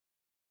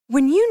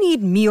When you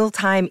need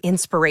mealtime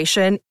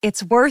inspiration,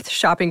 it's worth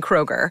shopping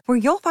Kroger, where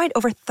you'll find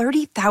over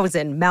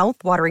 30,000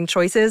 mouth-watering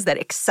choices that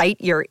excite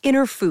your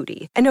inner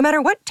foodie. And no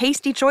matter what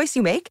tasty choice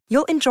you make,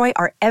 you'll enjoy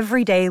our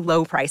everyday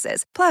low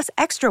prices, plus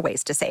extra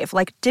ways to save,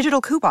 like digital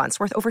coupons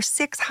worth over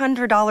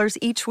 $600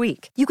 each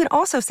week. You can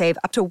also save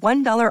up to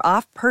 $1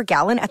 off per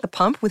gallon at the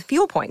pump with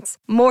fuel points.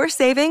 More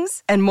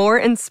savings and more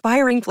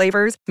inspiring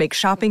flavors make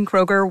shopping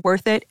Kroger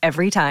worth it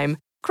every time.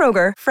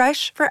 Kroger,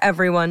 fresh for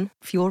everyone.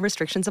 Fuel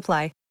restrictions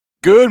apply.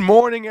 Good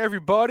morning,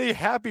 everybody.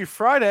 Happy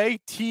Friday,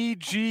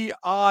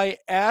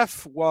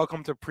 TGIF.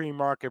 Welcome to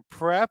Pre-Market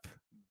Prep.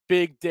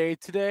 Big day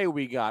today.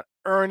 We got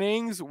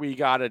earnings. We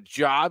got a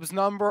jobs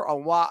number. A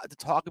lot to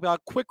talk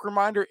about. Quick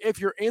reminder, if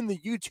you're in the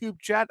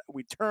YouTube chat,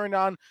 we turned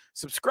on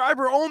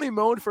subscriber-only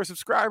mode for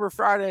Subscriber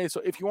Friday.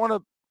 So if you want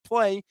to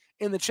play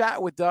in the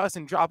chat with us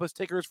and drop us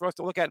tickers for us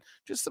to look at,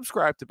 just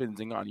subscribe to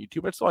Binging on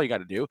YouTube. That's all you got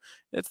to do.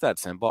 It's that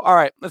simple. All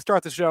right, let's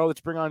start the show. Let's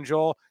bring on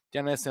Joel,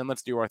 Dennis, and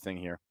let's do our thing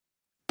here.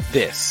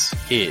 This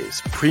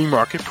is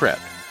Pre-Market Prep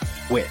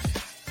with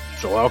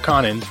Joel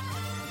Elconin,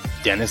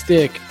 Dennis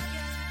Dick,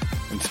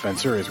 and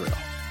Spencer Israel.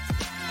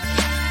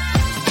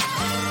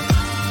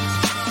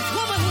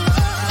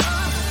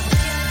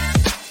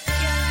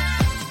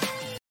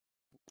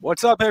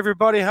 What's up,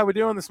 everybody? How we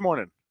doing this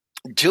morning?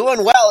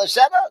 Doing well. Is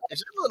that a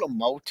little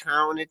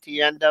Motown at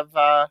the end of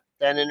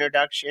that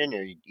introduction,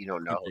 or you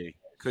don't know?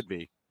 Could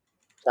be.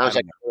 Sounds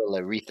like a little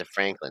Aretha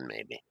Franklin,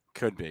 maybe.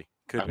 Could be.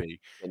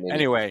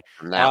 Anyway,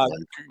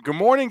 good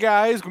morning,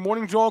 guys. Good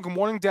morning, Joel. Good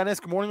morning, Dennis.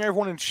 Good morning,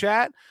 everyone in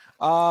chat.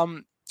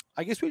 I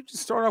guess we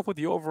just start off with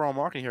the overall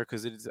market here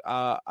because it's.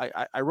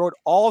 I wrote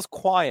all's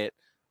quiet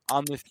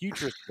on the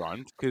futures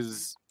front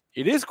because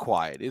it is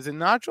quiet, is it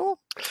not, Joel?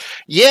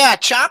 Yeah,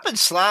 chop and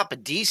slop, a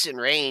decent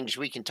range.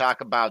 We can talk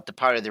about the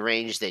part of the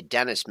range that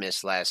Dennis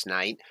missed last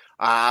night.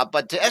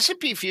 But the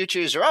S&P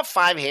futures are up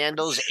 5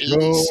 handles,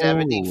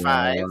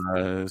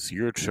 80.75.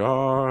 Your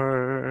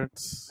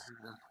charts.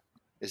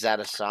 Is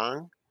that a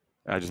song?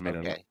 I just made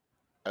it.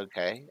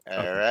 Okay.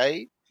 All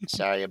right.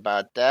 Sorry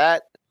about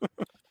that.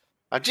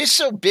 I'm just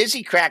so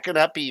busy cracking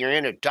up at your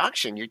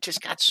introduction. You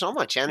just got so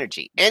much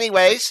energy.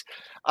 Anyways,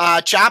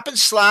 chop and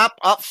slop,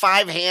 up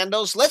 5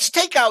 handles. Let's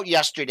take out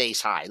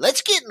yesterday's high.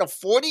 Let's get in the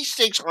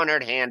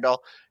 4,600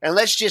 handle, and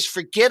let's just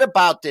forget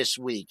about this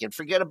week and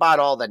forget about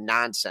all the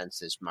nonsense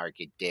this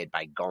market did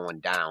by going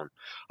down.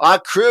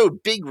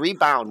 Crude, big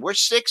rebound. We're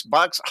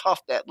 $6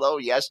 off that low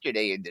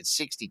yesterday in the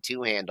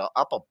 62 handle,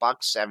 up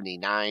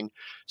 $1.79,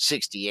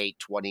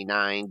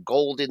 68.29.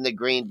 Gold in the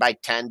green by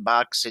 $10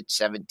 at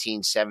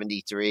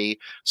 17.73.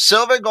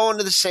 Silver going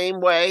to the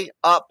same way,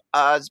 up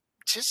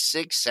just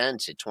 6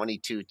 cents at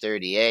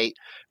 22.38.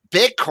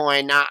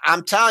 Bitcoin, now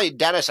I'm telling you,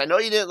 Dennis, I know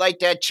you didn't like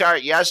that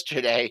chart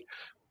yesterday.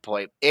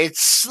 Boy,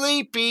 it's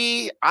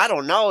sleepy. I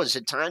don't know. Is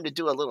it time to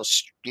do a little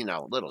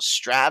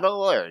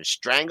straddle or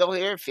strangle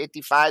here?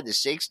 55 to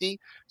 60.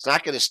 It's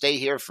not going to stay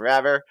here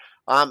forever.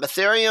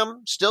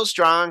 Ethereum still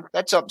strong.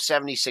 That's up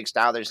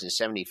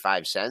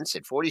 $76.75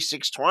 at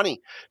 46.20.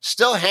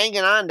 Still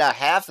hanging on to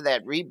half of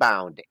that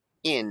rebound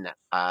in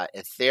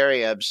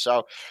Ethereum.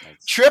 So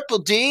Triple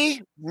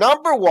D,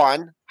 number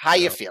one, how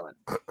you feeling?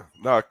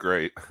 Not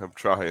great. I'm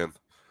trying.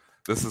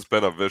 This has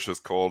been a vicious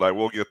cold. I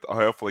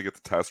hopefully get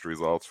the test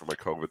results for my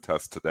COVID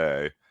test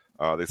today.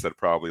 They said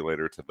probably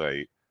later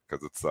tonight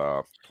because it's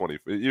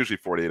usually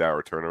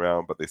 48-hour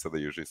turnaround, but they said they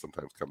usually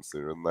sometimes come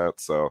sooner than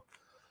that. So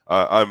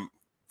I'm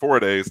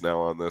 4 days now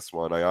on this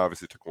one. I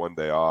obviously took 1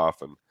 day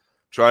off and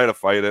trying to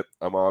fight it.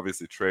 I'm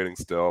obviously trading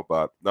still,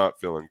 but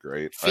not feeling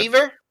great.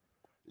 Fever?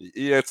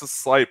 Yeah, it's a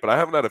slight, but I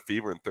haven't had a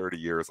fever in 30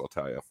 years, I'll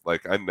tell you.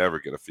 Like, I never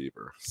get a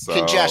fever. So,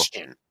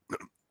 congestion.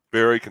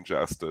 Very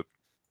congested.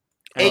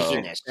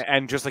 Achiness.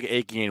 And just like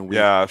achy and weak.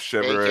 Yeah,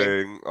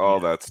 shivering, all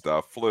that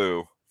stuff.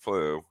 Flu.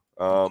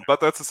 But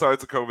that's the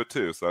signs of COVID,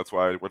 too. So that's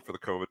why I went for the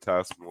COVID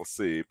test, and we'll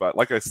see. But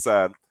like I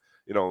said,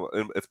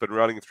 it's been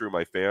running through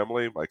my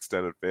family, my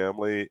extended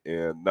family,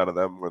 and none of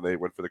them, when they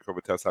went for the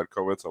COVID test, had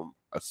COVID. So I'm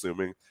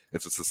assuming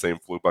it's just the same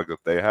flu bug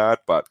that they had.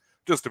 But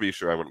just to be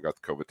sure, I wouldn't got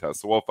the COVID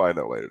test, so we'll find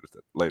out later.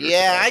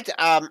 Yeah,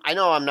 I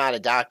know I'm not a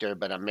doctor,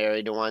 but I'm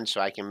married to one,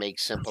 so I can make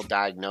simple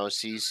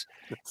diagnoses.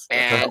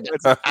 And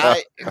that's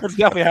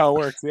definitely how it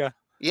works. Yeah,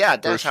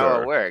 that's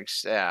how it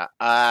works. Yeah,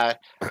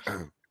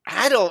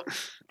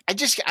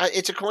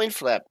 it's a coin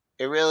flip.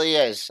 It really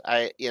is.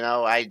 I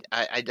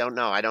don't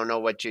know. I don't know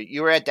what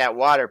you were at that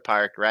water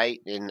park, right?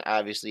 And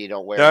obviously you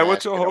don't wear. Yeah, I went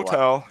to a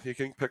hotel. You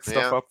can pick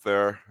stuff up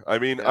there. I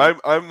mean, Yeah.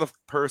 I'm the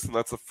person.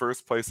 That's the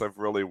first place I've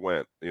really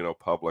went.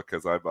 Public,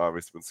 because I've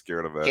obviously been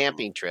scared of it.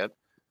 Camping trip.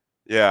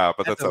 Yeah,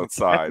 but that's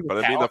outside.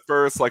 But I mean, the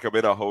first, like, I'm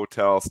in a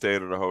hotel,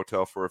 staying in a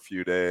hotel for a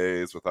few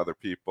days with other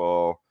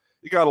people.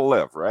 You got to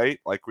live, right?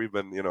 Like, we've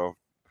been,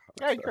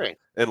 I agree.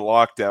 in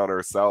lockdown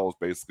ourselves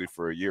basically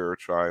for a year,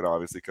 trying,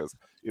 obviously, because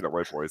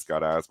my boy's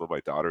got asthma, my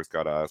daughter's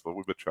got asthma.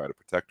 We've been trying to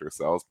protect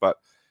ourselves, but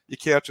you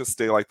can't just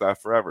stay like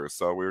that forever.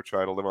 So we were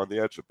trying to live on the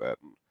edge a bit.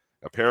 And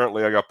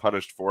Apparently, I got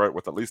punished for it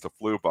with at least a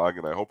flu bug,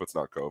 and I hope it's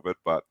not COVID,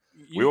 but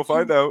we will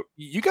find out.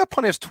 You got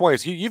punished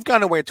twice. You've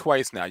gone away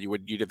twice now. You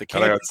did the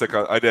camping. And I got sick.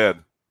 I did.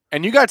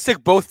 And you got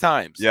sick both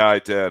times. Yeah, I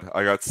did.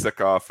 I got sick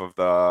off of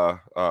the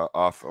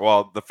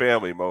the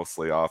family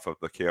mostly off of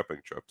the camping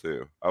trip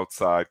too.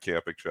 Outside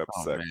camping trip,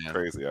 sick. Man.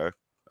 Crazy, eh?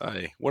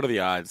 Hey, what are the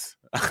odds?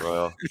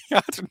 Well,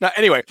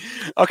 anyway,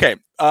 okay.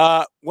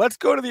 Let's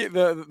go to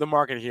the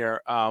market here.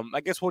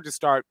 I guess we'll just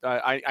start.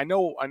 I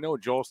know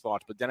Joel's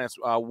thoughts, but Dennis,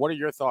 what are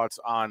your thoughts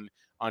on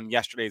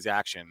yesterday's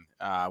action?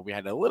 We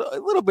had a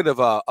little bit of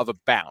a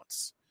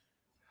bounce.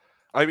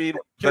 I mean,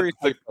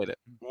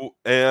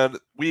 and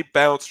we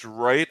bounced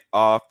right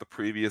off the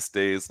previous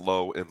day's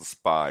low in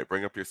SPY.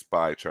 Bring up your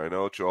SPY chart. I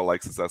know Joel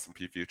likes his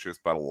S&P futures,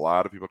 but a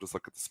lot of people just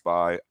look at the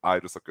SPY. I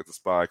just look at the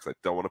SPY because I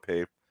don't want to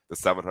pay the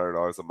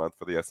 $700 a month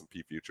for the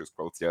S&P futures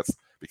quotes. Yes,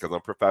 because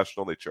I'm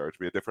professional, they charge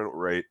me a different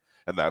rate,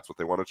 and that's what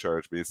they want to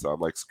charge me. So I'm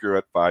like, screw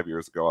it. 5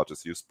 years ago, I'll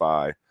just use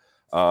SPY.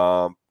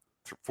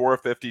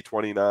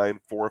 450.29,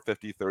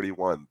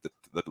 450.31,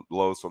 the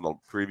lows from the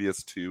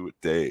previous 2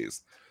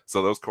 days.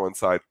 So those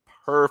coincide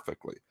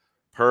perfectly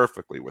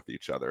with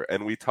each other.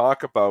 And we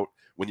talk about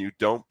when you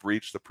don't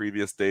breach the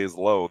previous day's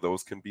low,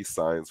 those can be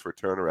signs for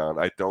turnaround.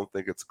 I don't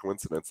think it's a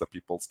coincidence that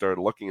people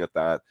started looking at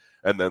that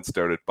and then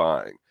started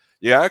buying.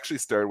 You actually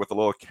started with a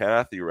little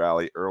Kathy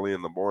rally early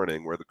in the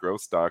morning where the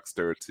growth stock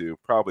started to,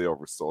 probably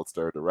oversold,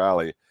 started to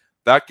rally.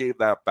 That gave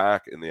that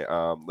back in the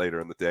later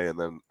in the day, and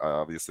then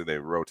obviously they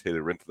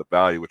rotated into the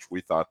value, which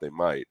we thought they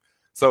might.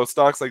 So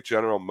stocks like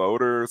General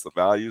Motors, the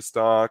value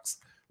stocks,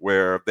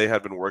 where they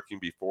had been working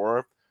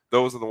before,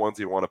 those are the ones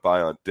you want to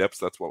buy on dips.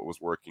 That's what was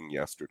working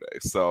yesterday.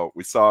 So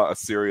we saw a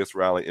serious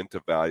rally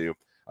into value.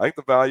 I think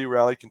the value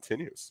rally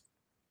continues.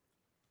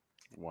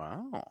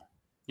 Wow.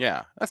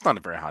 Yeah, that's not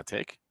a very hot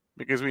take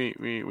because we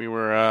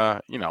were,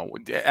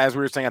 as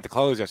we were saying at the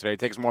close yesterday, it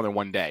takes more than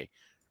 1 day,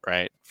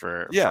 right?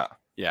 Yeah.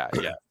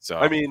 So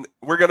I mean,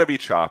 we're going to be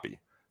choppy.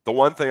 The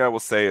one thing I will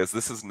say is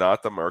this is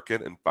not the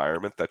market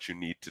environment that you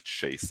need to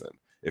chase in.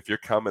 If you're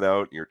coming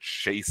out and you're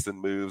chasing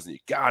moves and you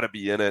got to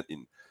be in it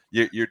and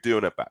you're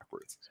doing it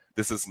backwards.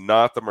 This is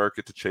not the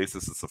market to chase.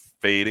 This is a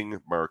fading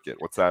market.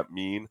 What's that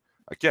mean?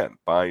 Again,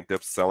 buying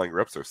dips, selling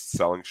rips, or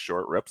selling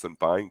short rips and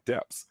buying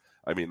dips.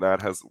 I mean,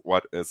 that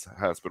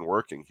has been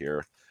working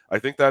here. I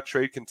think that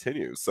trade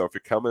continues. So if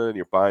you're coming in and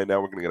you're buying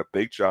now, we're going to get a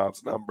big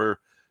jobs number.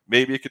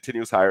 Maybe it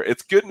continues higher.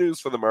 It's good news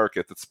for the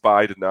market that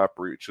SPY did not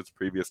breach its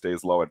previous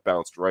day's low and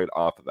bounced right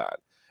off of that.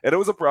 And it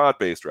was a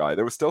broad-based rally.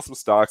 There was still some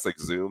stocks like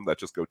Zoom that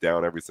just go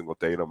down every single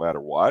day no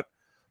matter what.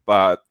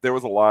 But there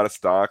was a lot of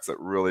stocks that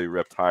really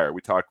ripped higher.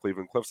 We talked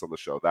Cleveland Cliffs on the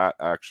show. That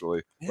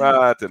actually,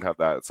 it didn't have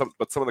that.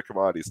 But some of the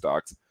commodity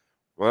stocks,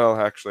 well,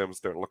 actually, I'm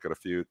starting to look at a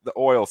few. The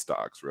oil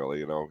stocks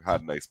really,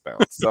 had a nice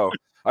bounce. So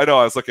I know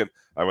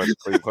I went to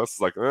Cleveland Cliffs,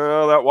 like,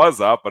 oh, that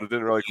was up, but it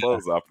didn't really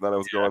close up. And then I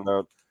was going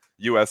down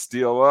U.S.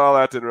 Steel. Well,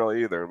 that didn't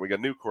really either. And we got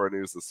Nucor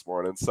news this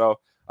morning. So,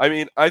 I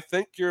mean, I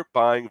think you're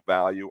buying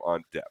value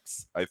on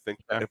dips. I think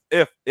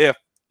if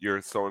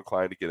you're so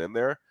inclined to get in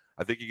there,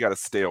 I think you got to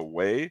stay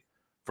away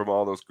from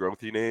all those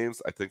growthy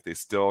names. I think they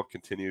still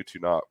continue to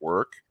not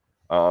work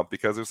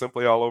because they're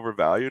simply all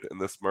overvalued, and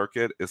this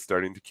market is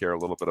starting to care a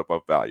little bit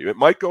about value. It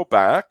might go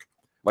back.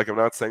 Like, I'm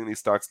not saying these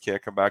stocks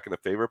can't come back into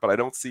favor, but I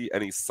don't see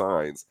any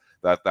signs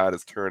that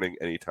is turning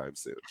anytime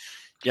soon.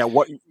 Yeah.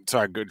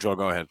 Sorry, Joel,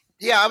 go ahead.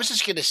 Yeah, I was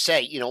just going to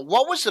say,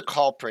 what was the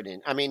culprit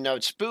in? I mean, no,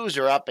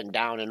 SPOOs are up and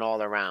down and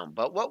all around,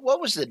 but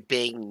what was the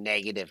big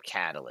negative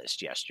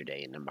catalyst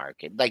yesterday in the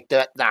market? Like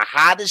the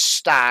hottest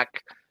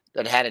stock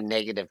that had a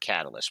negative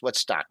catalyst. What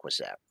stock was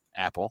that?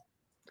 Apple.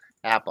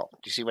 Do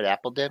you see what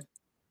Apple did?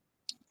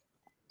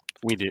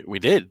 We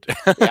did.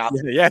 Yeah.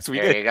 Yes, we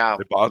did. There you go.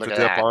 They bought the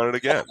dip on it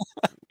again.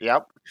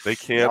 Yep. They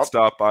can't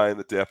stop buying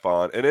the dip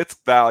on, and it's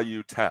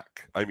value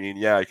tech. I mean,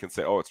 yeah, I can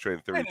say, it's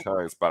trading 30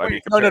 times, but I mean,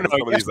 compared to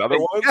some of these other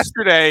ones.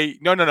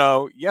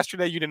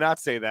 Yesterday, you did not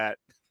say that.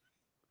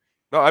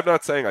 No, I'm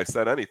not saying I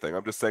said anything.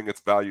 I'm just saying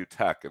it's value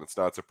tech, and it's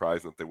not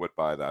surprising that they would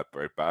buy that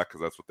right back because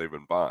that's what they've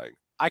been buying.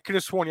 I could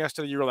have sworn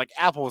yesterday you were like,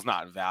 Apple's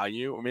not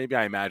value, or maybe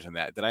I imagined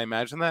that. Did I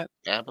imagine that?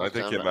 Apple's I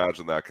think you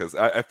imagined that because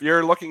if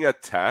you're looking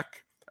at tech,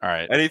 all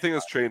right, anything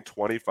that's trading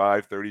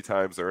 25, 30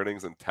 times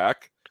earnings in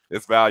tech,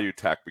 it's value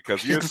tech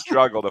because you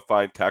struggle to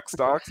find tech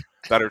stocks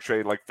that are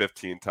trading like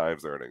 15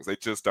 times earnings. They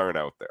just aren't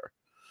out there.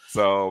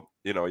 So,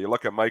 you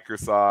look at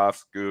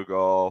Microsoft,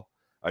 Google,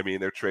 I mean,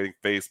 they're trading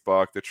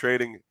Facebook, they're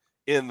trading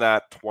in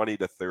that 20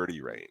 to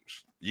 30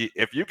 range.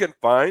 If you can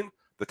find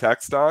the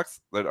tech stocks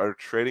that are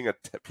trading at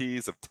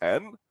P's of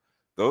 10,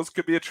 those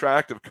could be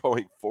attractive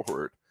going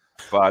forward.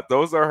 But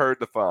those are hard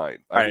to find.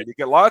 I mean, you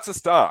get lots of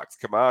stocks,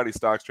 commodity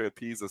stocks trading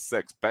P's of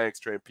 6, banks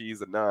trading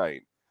P's of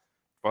 9.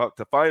 But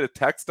to find a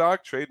tech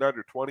stock trading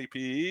under 20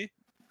 PE,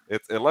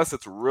 it's unless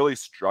it's really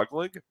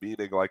struggling,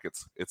 meaning like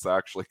it's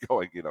actually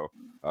going, it's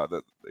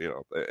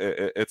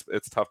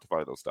tough to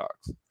find those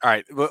stocks. All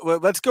right,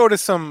 let's go to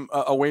some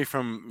away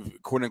from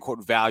quote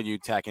unquote value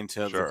tech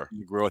into Sure.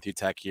 the growthy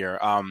tech here.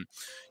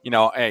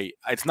 Hey,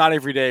 it's not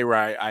every day where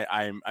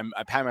I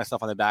pat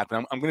myself on the back,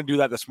 but I'm going to do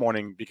that this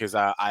morning because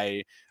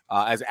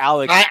as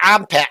Alex,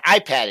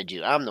 I patted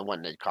you. I'm the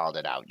one that called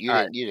it out. You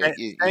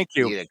didn't. Thank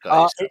you. You didn't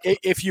go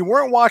if you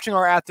weren't watching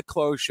our At the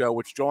Close show,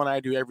 which Joel and I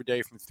do every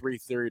day from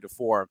 3:30 to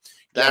 4,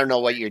 I don't know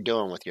what you're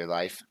doing with your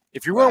life.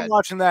 If you weren't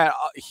watching that,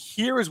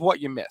 here is what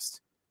you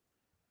missed.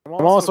 I'm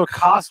also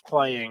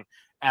cosplaying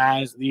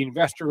as the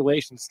investor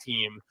relations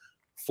team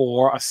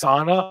for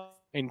Asana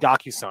and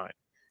DocuSign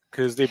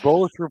because they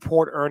both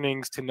report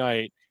earnings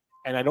tonight,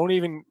 and I don't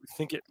even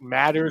think it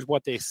matters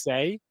what they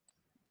say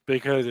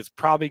because it's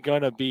probably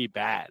going to be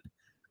bad.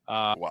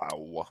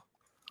 Wow.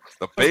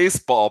 The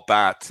baseball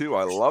bat, too.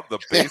 I love the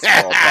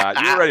baseball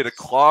bat. You were ready to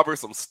clobber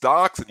some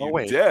stocks, and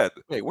you did.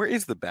 Wait, where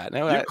is the bat?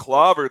 Now you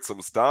clobbered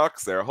some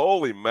stocks there.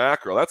 Holy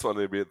mackerel. That's one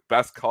of the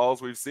best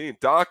calls we've seen.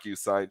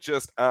 DocuSign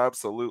just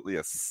absolutely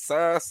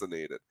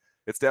assassinated.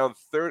 It's down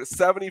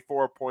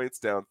 74 points,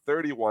 down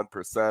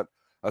 31%.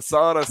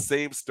 Asana,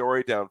 same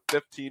story, down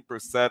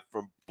 15%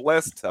 from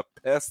bliss to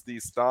piss.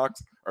 These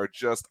stocks are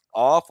just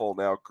awful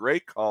now.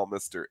 Great call,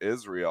 Mr.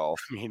 Israel.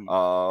 I mean,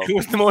 it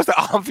was the most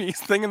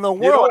obvious thing in the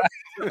world.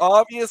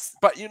 Obvious,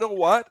 but you know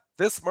what?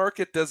 This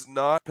market does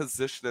not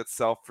position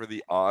itself for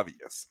the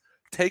obvious.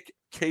 Take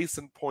case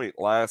in point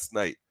last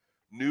night.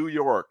 New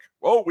York.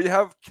 Oh, we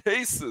have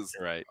cases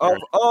of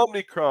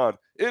Omicron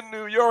in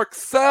New York.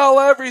 Sell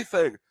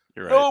everything.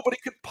 Nobody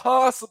could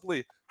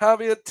possibly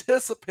have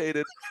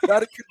anticipated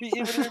that it could be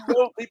even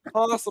remotely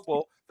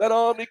possible that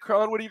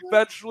Omicron would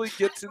eventually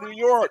get to New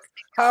York.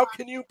 How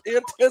can you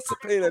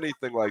anticipate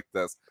anything like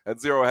this? And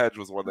Zero Hedge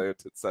was one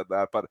that said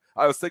that, but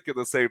I was thinking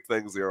the same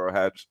thing, Zero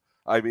Hedge.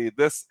 I mean,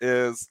 this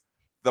is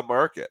the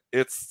market.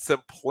 It's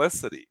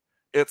simplicity.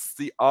 It's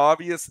the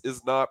obvious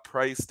is not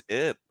priced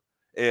in.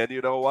 And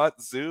you know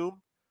what?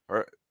 Zoom,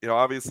 or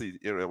obviously,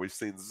 we've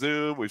seen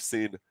Zoom, we've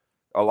seen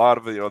a lot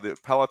of the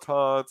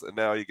Pelotons, and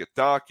now you get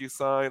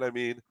DocuSign. I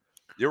mean,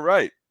 you're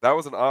right. That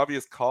was an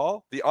obvious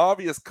call. The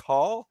obvious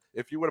call,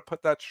 if you would have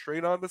put that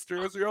trade on,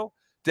 Mr. Israel,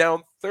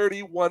 down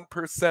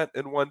 31%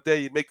 in one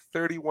day. You'd make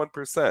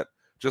 31%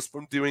 just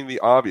from doing the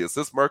obvious.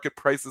 This market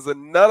prices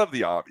in none of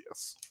the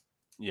obvious.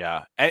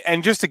 Yeah,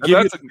 and just to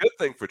give that's a good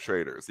thing for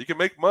traders. You can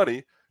make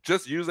money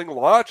just using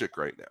logic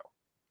right now.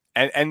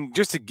 And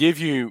just to give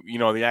you,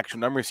 the actual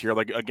numbers here,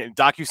 like again,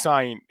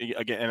 DocuSign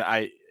again,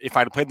 and if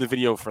I'd played the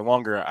video for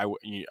longer,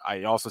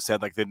 I also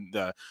said like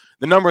the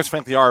numbers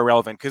frankly are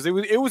irrelevant because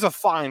it was a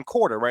fine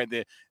quarter, right?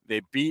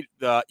 They beat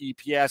the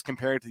EPS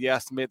compared to the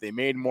estimate. They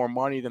made more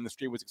money than the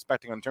street was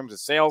expecting in terms of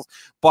sales,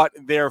 but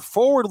their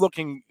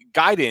forward-looking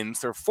guidance,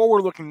 their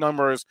forward-looking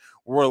numbers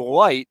were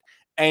light.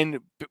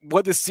 And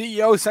what the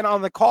CEO said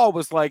on the call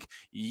was like,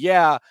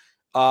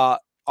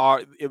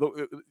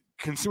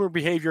 consumer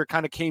behavior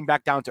kind of came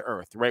back down to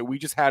earth, right? We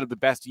just had the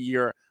best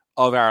year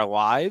of our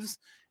lives,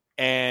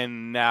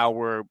 and now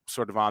we're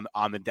sort of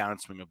on the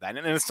downswing of that.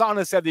 And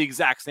Asana said the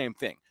exact same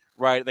thing,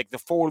 right? Like the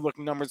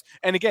forward-looking numbers.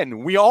 And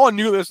again, we all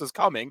knew this was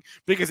coming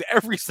because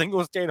every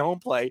single stay-at-home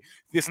play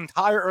this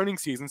entire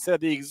earnings season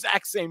said the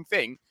exact same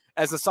thing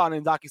as Asana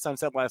and DocuSign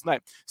said last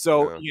night.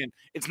 So again,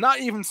 it's not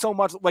even so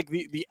much like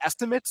the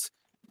estimates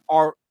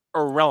are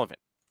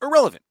irrelevant.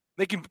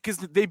 They can because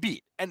they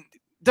beat, and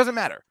it doesn't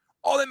matter.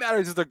 All that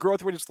matters is the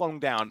growth rate is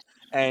slowing down,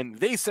 and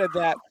they said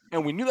that,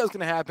 and we knew that was going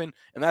to happen,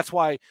 and that's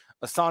why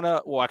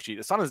Asana. Well, actually,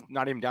 Asana's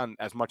not even down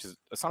as much as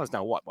Asana's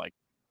now. What, like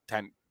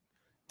 10%,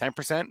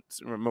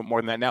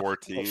 more than that now.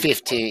 14,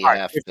 15,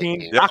 right,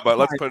 15. Yeah, but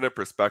let's put it in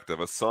perspective.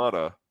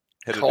 Asana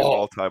hit a new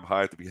all-time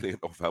high at the beginning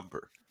of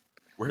November.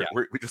 We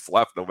just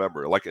left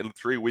November. Like in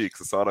 3 weeks,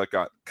 Asana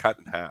got cut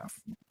in half.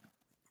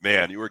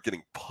 Man, you were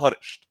getting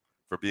punished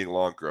for being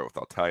long growth.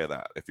 I'll tell you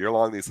that. If you're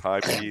long these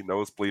high P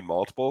nosebleed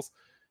multiples.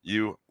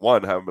 You,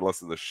 one, haven't been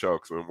listening to the show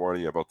because we've been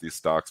warning you about these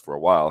stocks for a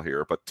while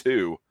here. But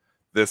two,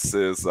 this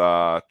is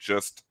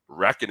just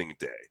reckoning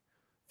day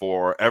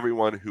for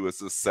everyone who has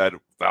just said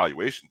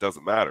valuation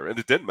doesn't matter. And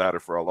it didn't matter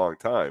for a long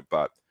time.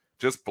 But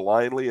just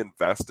blindly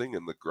investing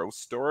in the growth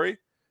story,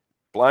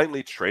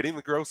 blindly trading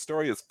the growth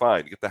story is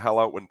fine. Get the hell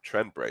out when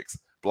trend breaks.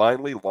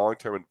 Blindly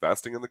long-term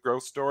investing in the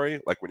growth story,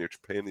 like when you're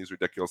paying these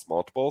ridiculous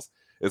multiples,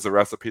 is a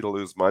recipe to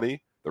lose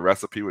money. The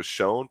recipe was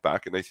shown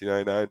back in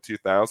 1999,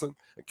 2000,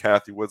 and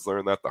Kathy Woods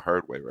learned that the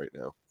hard way right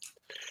now.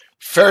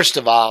 First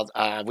of all,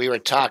 we were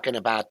talking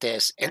about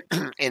this,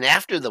 and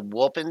after the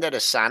whooping that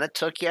Asana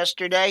took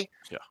yesterday,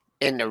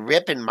 in the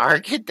ripping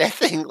market, that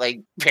thing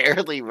like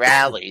barely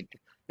rallied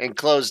and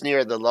closed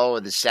near the low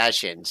of the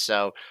session.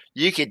 So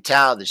you could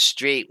tell the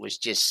street was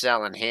just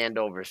selling hand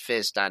over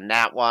fist on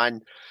that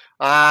one.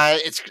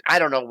 I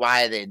don't know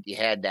why they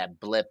had that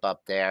blip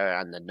up there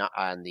on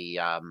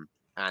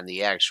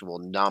the actual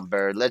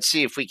number. Let's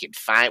see if we can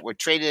find. We're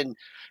trading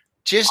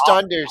just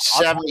under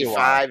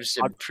 75's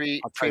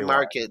the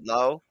pre-market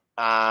low.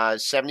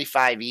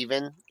 75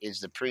 even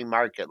is the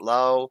pre-market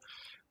low.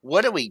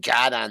 What do we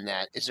got on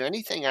that? Is there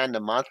anything on the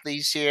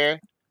monthlies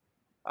here?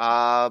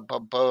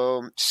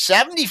 Boom.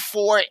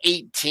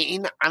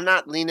 74.18. I'm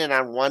not leaning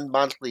on one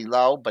monthly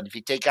low, but if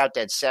you take out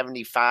that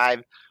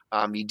 75,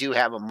 you do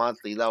have a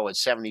monthly low at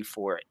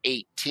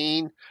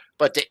 74.18.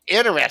 But the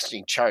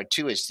interesting chart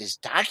too is this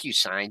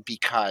DocuSign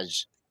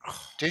because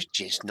there's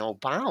just no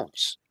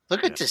bounce.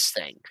 Look at this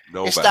thing.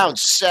 It's down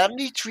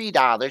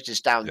 $73.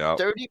 It's down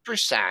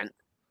 30%.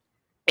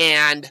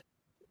 And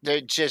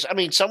they're just, I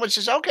mean, someone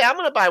says, okay, I'm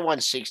going to buy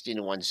 160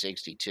 to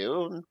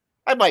 162.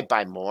 I might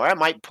buy more. I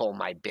might pull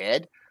my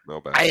bid.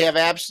 No bad. I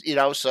have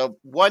so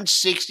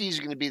 160 is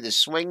going to be the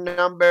swing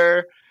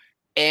number.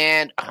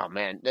 And, oh,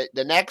 man,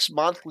 the next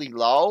monthly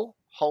low,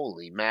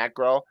 holy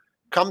macro,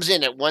 comes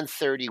in at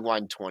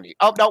 131.20.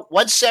 Oh, no,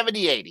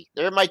 170.80.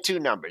 There are my two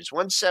numbers,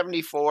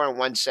 174 and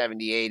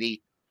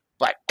 170.80.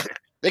 But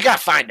they got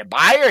to find a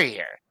buyer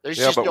here. There's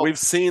just but we've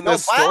seen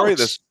this story,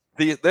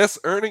 this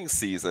earnings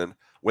season,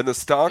 when the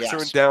stocks are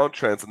in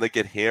downtrends and they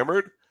get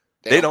hammered,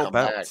 they don't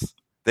bounce. Back.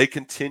 They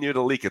continue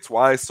to leak. It's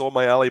why I sold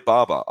my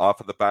Alibaba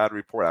off of the bad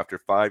report after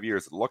 5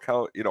 years. And look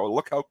how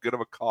good of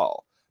a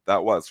call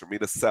that was for me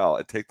to sell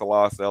and take the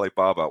loss in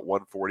Alibaba at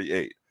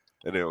 148.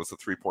 And it was a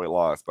 3-point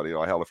loss, but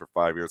I held it for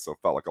 5 years, so it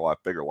felt like a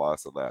lot bigger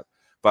loss than that.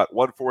 But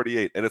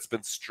 148, and it's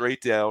been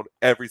straight down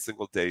every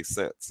single day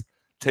since.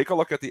 Take a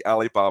look at the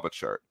Alibaba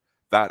chart.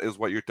 That is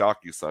what your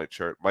DocuSign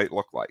chart might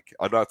look like.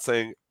 I'm not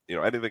saying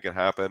anything can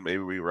happen. Maybe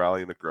we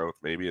rally into growth.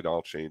 Maybe it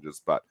all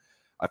changes. But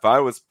if I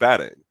was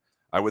betting,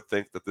 I would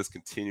think that this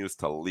continues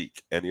to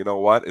leak. And you know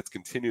what? It's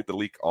continued to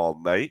leak all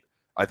night.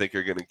 I think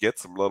you're going to get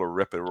some little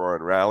rip and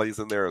roaring rallies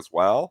in there as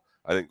well.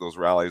 I think those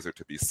rallies are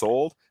to be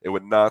sold. It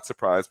would not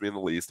surprise me in the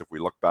least if we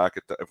look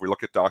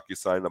at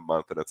DocuSign in a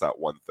month and it's at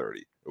 130.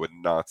 It would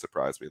not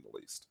surprise me in the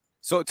least.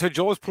 So to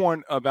Joel's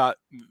point about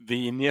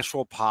the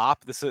initial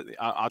pop,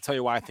 I'll tell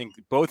you why I think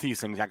both these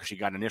things actually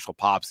got initial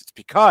pops. It's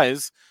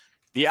because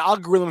the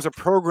algorithms are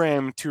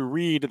programmed to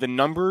read the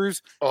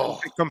numbers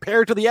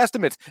compared to the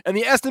estimates, and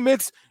the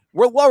estimates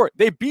were lower.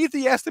 They beat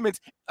the estimates.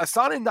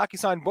 Asana and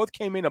DocuSign both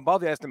came in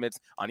above the estimates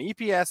on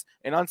EPS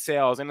and on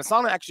sales, and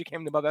Asana actually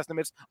came in above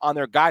estimates on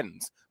their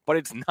guidance.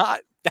 But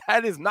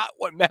that is not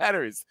what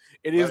matters.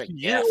 It is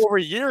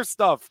year-over-year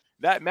stuff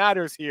that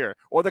matters here,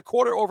 or the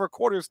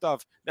quarter-over-quarter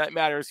stuff that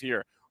matters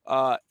here.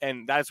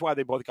 And that's why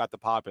they both got the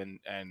pop. And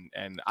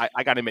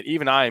I got to admit,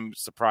 even I'm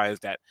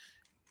surprised that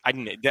I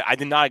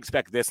did not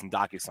expect this in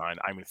DocuSign.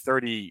 I mean,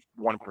 31%.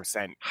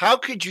 How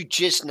could you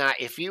just not,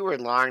 if you were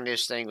long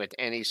this thing with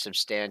any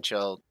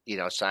substantial,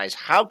 size,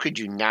 how could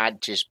you not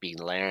just be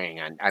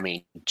layering on? I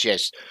mean,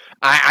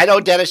 I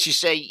know, Dennis, you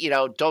say,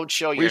 don't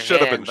show your hand. We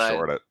should have been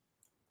short it.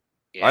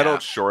 Yeah. I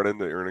don't short in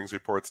the earnings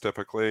reports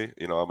typically.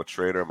 I'm a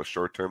trader. I'm a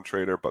short-term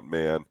trader. But,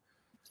 man,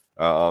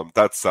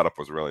 that setup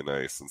was really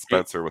nice. And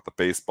Spencer with the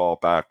baseball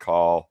bat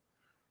call,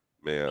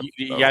 man.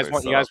 You guys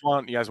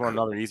want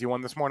another easy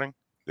one this morning?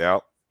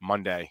 Yeah.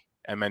 Monday,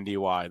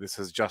 MNDY. This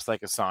is just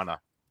like Asana.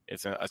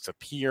 It's a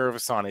peer of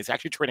Asana. It's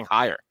actually trading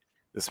higher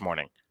this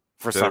morning.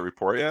 Did it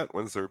report yet?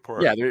 When's the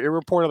report? Yeah, it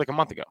reported like a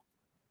month ago.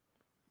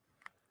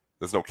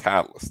 There's no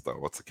catalyst, though.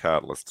 What's the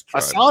catalyst?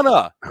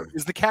 Asana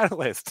is the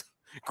catalyst.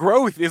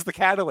 Growth is the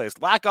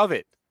catalyst. Lack of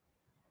it.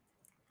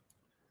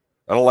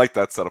 I don't like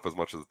that setup as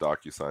much as the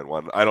DocuSign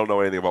one. I don't know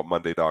anything about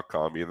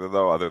Monday.com either,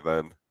 though, other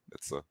than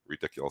it's a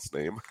ridiculous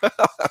name.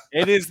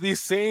 It is the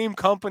same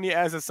company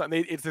as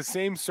Asana. It's the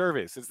same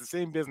service. It's the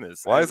same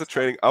business. Why is it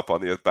trading up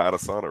on the bad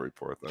Asana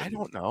report, then? I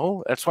don't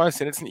know. That's why I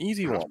said it's an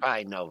easy one.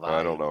 I know volume.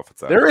 I don't know if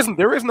it's that.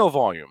 There is no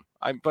volume.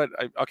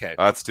 Okay.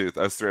 That's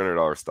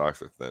 $300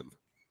 stocks are thin.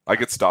 I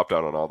get stopped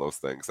out on all those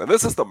things. And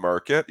this is the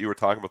market. You were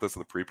talking about this in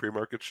the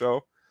pre-market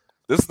show.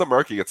 This is the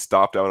market. You get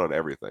stopped out on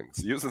everything.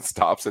 So using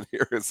stops in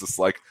here is just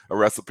like a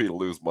recipe to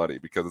lose money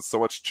because it's so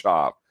much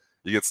chop.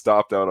 You get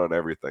stopped out on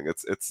everything.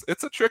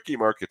 It's a tricky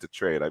market to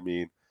trade. I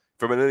mean,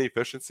 from an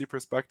inefficiency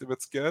perspective,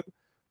 it's good.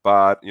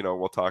 But,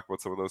 we'll talk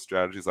about some of those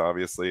strategies,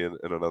 obviously, in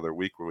another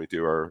week when we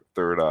do our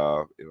third,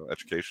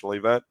 educational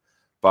event.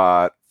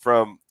 But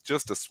from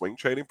just a swing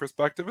trading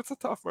perspective, it's a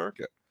tough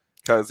market.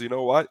 Because you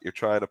know what? You're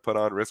trying to put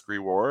on risk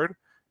reward,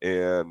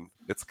 and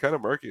it's kind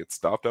of murky. It's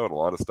stopped out a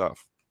lot of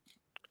stuff.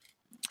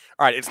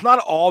 All right, it's not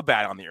all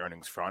bad on the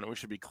earnings front. We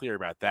should be clear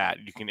about that.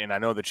 And I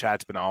know the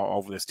chat's been all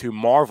over this too.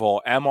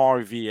 Marvel,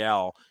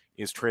 MRVL,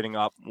 is trading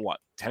up,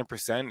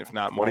 10%, if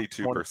not more?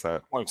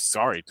 22%.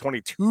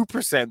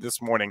 22%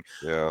 this morning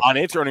on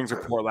its earnings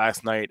report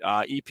last night.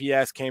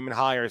 EPS came in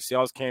higher.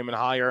 Sales came in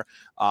higher.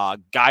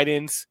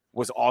 Guidance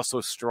was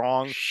also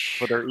strong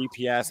for their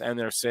EPS and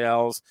their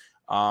sales.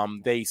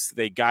 They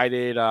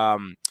guided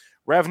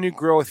revenue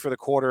growth for the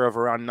quarter of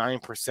around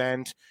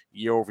 9%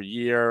 year over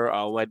year,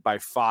 led by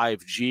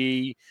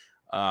 5G.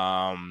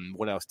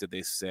 What else did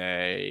they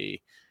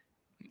say?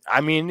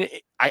 I mean,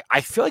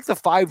 I feel like the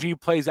 5G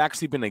play has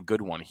actually been a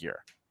good one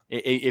here.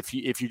 If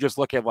you just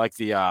look at like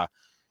the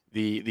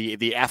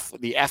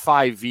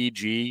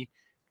FIVG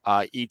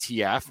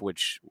ETF,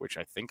 which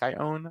I think I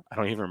own. I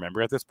don't even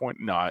remember at this point.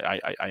 No,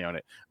 I own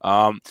it.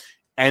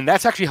 And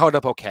that's actually held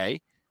up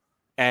okay.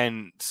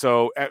 And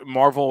so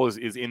Marvel is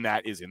in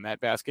that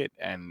basket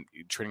and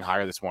trading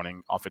higher this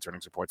morning off its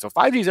earnings report. So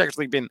 5G has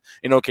actually been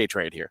an okay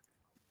trade here.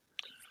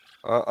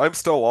 I'm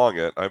still long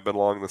it. I've been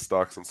long the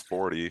stock since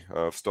 40.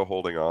 Still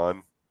holding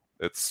on.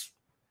 It's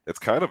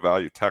kind of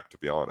value tech, to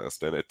be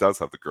honest, and it does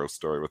have the growth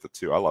story with it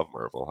too. I love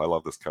Marvel. I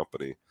love this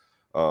company.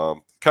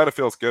 Kind of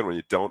feels good when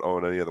you don't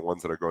own any of the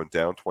ones that are going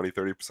down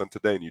 20-30%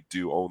 today, and you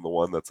do own the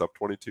one that's up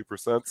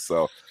 22%.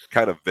 So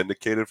kind of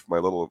vindicated for my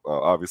little,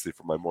 obviously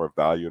for my more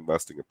value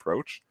investing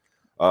approach.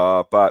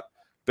 But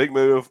big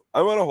move.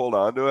 I'm going to hold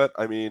on to it.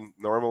 I mean,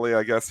 normally,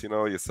 I guess,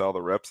 you sell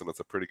the rips and it's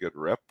a pretty good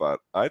rip, but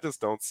I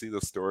just don't see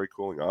the story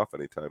cooling off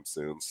anytime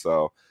soon.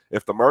 So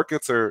if the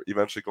markets are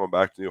eventually going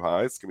back to new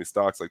highs, it's going to be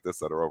stocks like this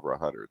that are over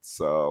 100.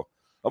 So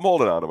I'm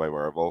holding on to my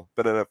Marvel.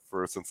 Been in it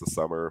since the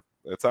summer.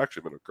 It's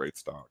actually been a great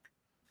stock.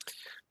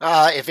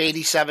 If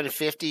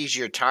 87.50 is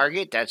your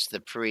target, that's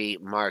the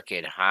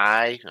pre-market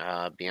high.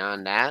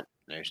 Beyond that,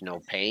 there's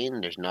no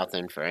pain. There's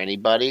nothing for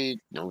anybody.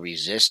 No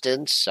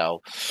resistance.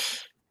 So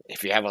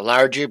if you have a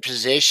larger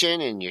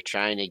position and you're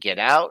trying to get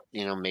out,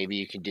 maybe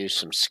you can do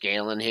some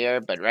scaling here.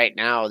 But right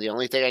now, the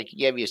only thing I can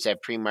give you is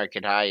that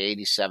pre-market high,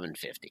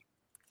 87.50.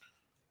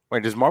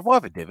 Wait, does Marvel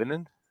have a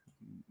dividend?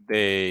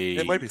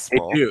 It might be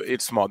small. They do.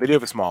 It's small. They do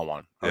have a small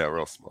one. Okay. Yeah,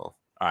 real small.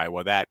 All right.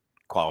 Well, that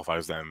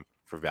qualifies them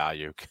for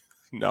value.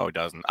 No, it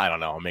doesn't. I don't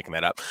know. I'm making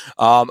that up.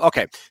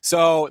 Okay,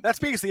 so that's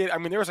basically it. I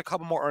mean, there was a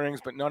couple more earnings,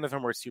 but none of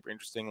them were super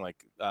interesting, like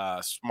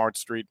Smart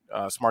Sheet.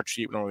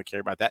 We don't really care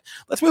about that.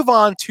 Let's move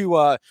on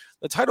to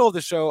the title of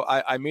the show.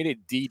 I made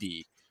it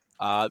DiDi.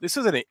 This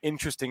is an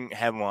interesting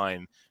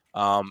headline.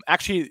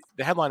 Actually,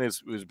 the headline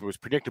was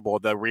predictable.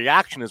 The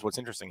reaction is what's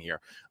interesting here.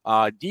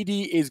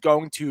 DiDi is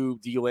going to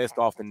delist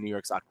off the New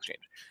York Stock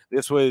Exchange.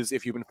 This was,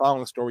 if you've been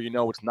following the story,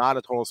 it's not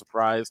a total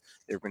surprise.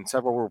 There have been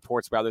several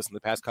reports about this in the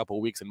past couple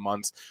of weeks and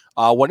months.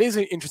 What is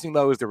interesting,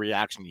 though, is the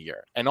reaction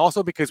here. And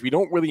also because we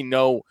don't really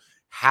know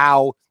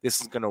how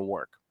this is going to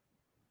work.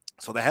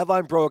 So the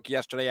headline broke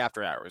yesterday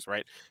after hours,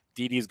 right?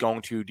 DiDi is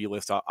going to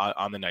delist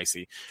on the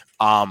NYSE.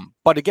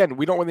 But again,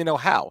 we don't really know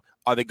how.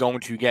 Are they going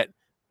to get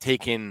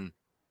taken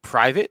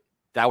private?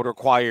 That would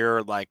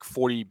require like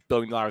 $40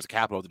 billion of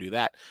capital to do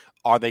that.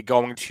 Are they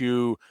going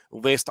to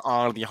list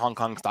on the Hong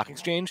Kong Stock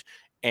Exchange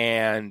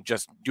and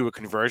just do a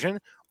conversion?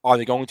 Are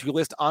they going to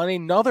list on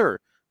another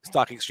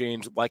stock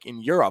exchange like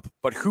in Europe?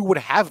 But who would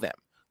have them?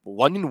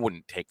 London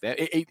wouldn't take that.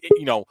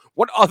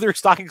 What other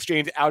stock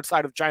exchange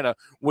outside of China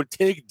would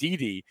take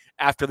DiDi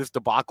after this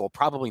debacle?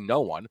 Probably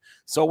no one.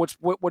 So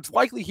what's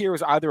likely here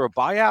is either a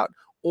buyout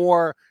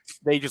or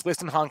they just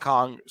list in Hong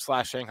Kong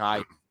 /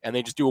 Shanghai and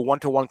they just do a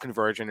 1-to-1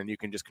 conversion and you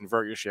can just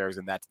convert your shares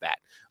and that's that.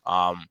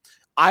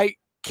 I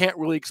can't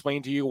really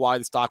explain to you why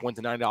the stock went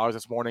to $9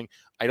 this morning.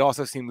 It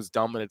also seems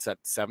dumb that it's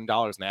at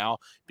 $7 now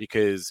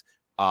because,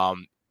 the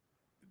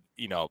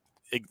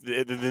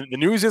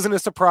news isn't a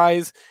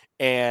surprise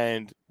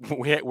and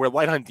we're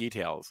light on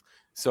details.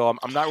 So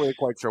I'm not really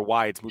quite sure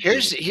why it's moving.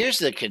 Here's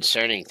the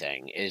concerning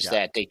thing is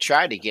that they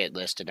try to get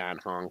listed on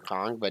Hong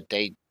Kong, but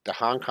the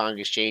Hong Kong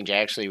exchange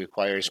actually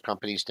requires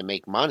companies to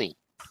make money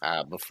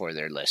before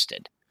they're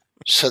listed.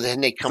 So then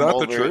they come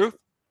over. Is that the truth?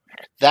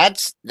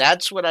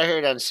 That's what I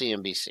heard on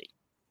CNBC.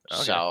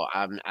 Okay. So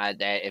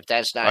if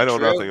that's not, I know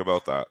true, nothing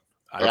about that.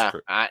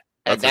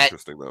 That's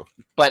interesting though.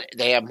 But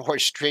they have more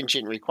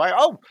stringent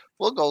requirements. Oh,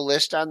 we'll go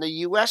list on the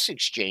U.S.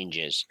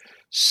 exchanges.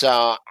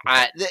 So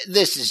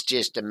this is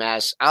just a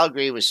mess. I'll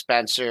agree with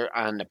Spencer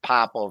on the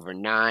pop over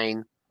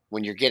 9.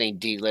 When you're getting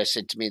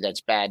delisted, to me,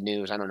 that's bad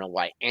news. I don't know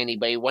why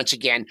anybody, once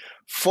again,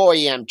 4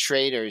 a.m.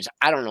 traders,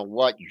 I don't know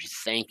what you're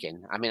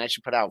thinking. I mean, I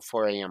should put out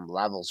 4 a.m.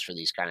 levels for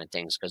these kind of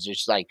things because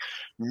there's like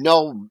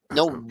no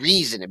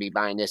reason to be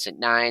buying this at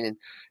 9.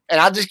 And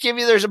I'll just give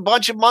you, there's a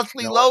bunch of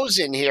monthly lows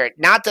in here.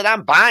 Not that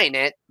I'm buying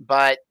it,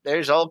 but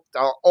there's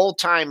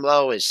old-time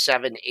low is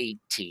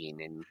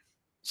 718. And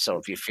so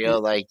if you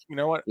feel like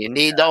you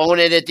need to own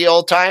it at the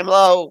old-time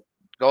low,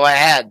 go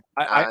ahead.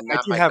 I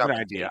do have an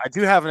idea. I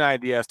do have an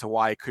idea as to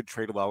why it could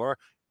trade lower.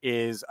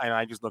 And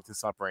I just looked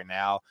this up right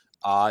now.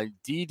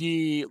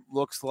 DiDi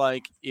looks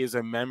like is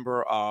a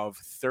member of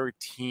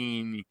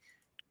 13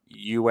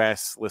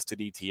 U.S. listed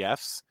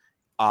ETFs.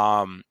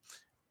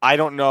 I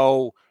don't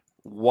know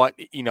what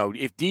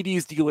if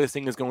DiDi's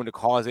delisting is going to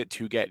cause it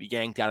to get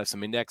yanked out of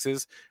some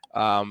indexes.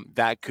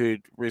 That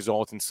could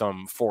result in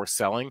some forced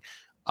selling.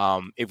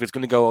 If it's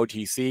going to go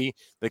OTC,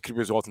 that could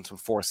result in some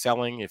forced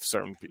selling if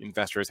certain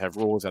investors have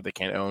rules that they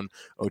can't own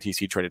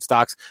OTC traded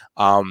stocks.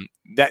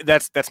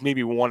 That's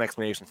maybe one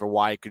explanation for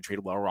why it could trade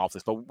lower off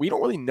this, but we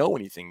don't really know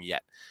anything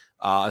yet.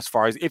 As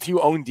far as if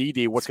you own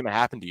DiDi, what's going to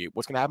happen to you?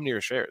 What's going to happen to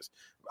your shares?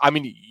 I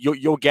mean,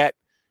 you'll get,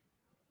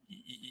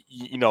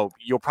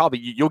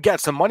 you'll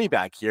get some money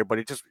back here, but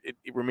it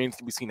remains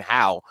to be seen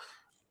how.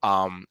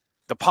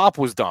 The pop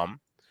was dumb.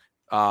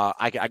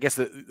 I guess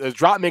the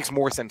drop makes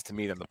more sense to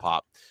me than the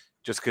pop.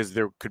 Just because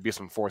there could be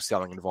some forced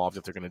selling involved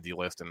if they're going to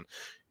delist and,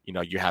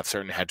 you have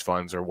certain hedge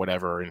funds or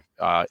whatever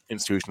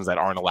institutions that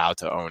aren't allowed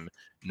to own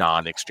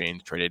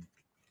non-exchange traded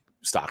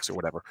stocks or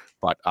whatever.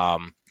 But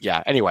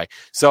yeah. Anyway,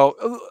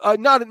 so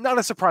not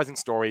a surprising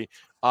story.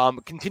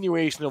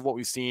 Continuation of what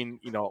we've seen,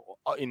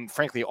 in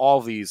frankly all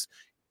of these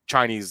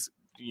Chinese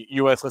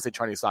U.S. listed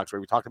Chinese stocks. Where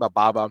we talked about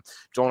Baba,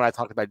 Joel and I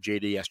talked about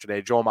JD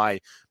yesterday. Joel, my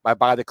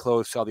buy the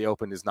close, sell the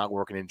open is not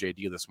working in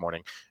JD this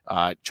morning.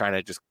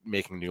 China just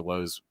making new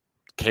lows.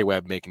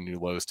 K-Web making new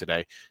lows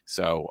today.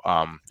 So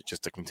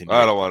just to continue.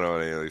 I don't want to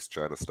own any of these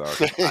China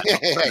stocks.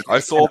 I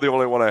sold the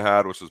only one I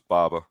had, which was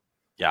Baba.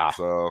 Yeah.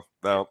 So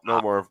no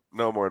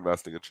more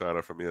investing in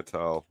China for me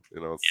until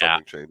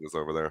something changes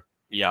over there.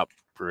 Yep.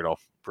 Brutal.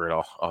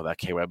 Oh, that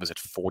K-Web is at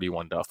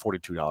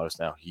 $42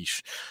 now.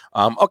 Yeesh.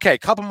 Okay, a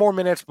couple more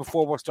minutes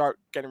before we'll start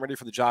getting ready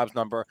for the jobs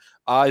number.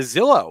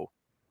 Zillow.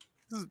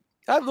 I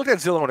haven't looked at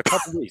Zillow in a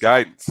couple weeks.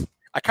 Guidance.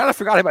 I kind of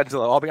forgot about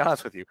Zillow. I'll be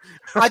honest with you.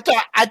 I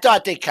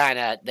thought they kind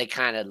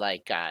of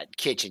like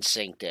kitchen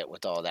sinked it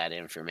with all that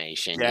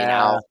information.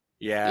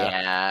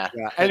 Yeah.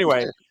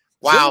 Anyway,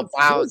 wow.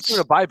 Zillow's doing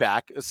a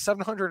buyback, a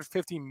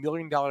 $750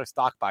 million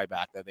stock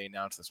buyback that they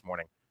announced this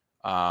morning.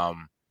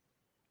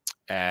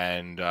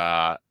 And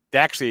they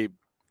actually,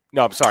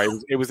 no, I'm sorry,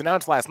 it was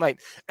announced last night.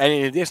 And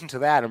in addition to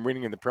that, I'm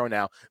reading in the Pro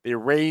now, they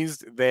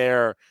raised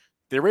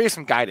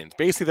some guidance.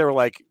 Basically, they were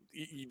like,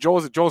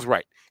 Joel's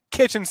right.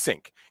 Kitchen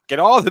sink. Get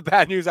all the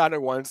bad news out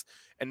at once.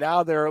 And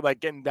now they're like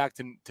getting back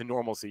to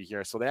normalcy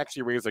here. So they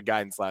actually raised their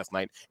guidance last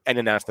night and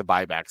announced the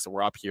buyback. So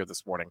we're up here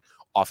this morning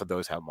off of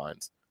those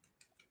headlines.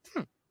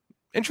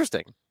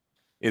 Interesting.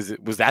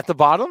 Was that the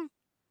bottom?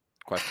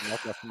 Question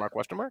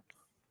mark.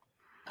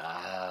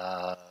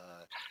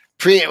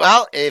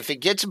 Well, if it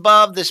gets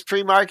above this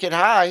pre-market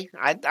high,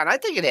 I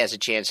think it has a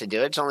chance to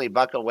do it. It's only a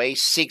buck away,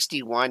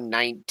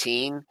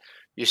 61.19.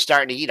 You're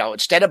starting to,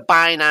 instead of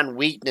buying on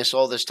weakness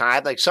all this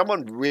time, like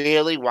someone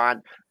really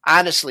wanting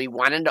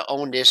to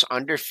own this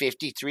under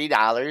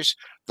 $53.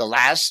 The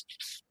last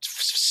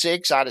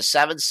 6 out of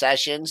 7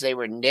 sessions, they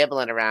were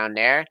nibbling around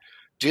there.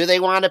 Do they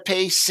want to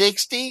pay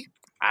 60?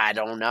 I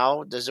don't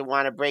know. Does it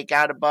want to break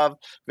out above?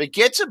 If it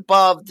gets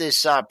above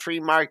this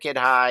pre-market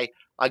high,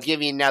 I'll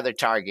give you another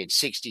target,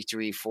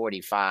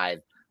 63.45.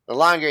 The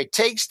longer it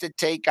takes to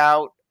take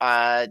out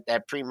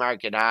that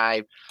pre-market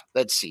high,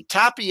 let's see.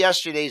 Top of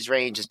yesterday's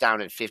range is down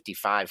at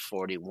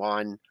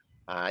 55.41.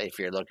 If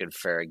you're looking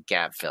for a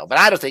gap fill, but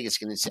I don't think it's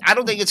going to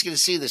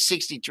see the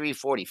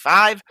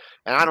 63.45,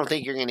 and I don't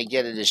think you're going to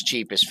get it as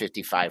cheap as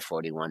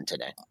 55.41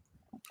 today.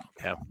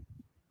 Yeah,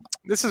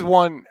 this is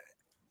one.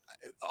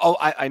 Oh,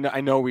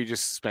 I know. We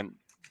just spent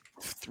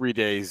 3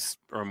 days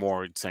or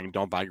more saying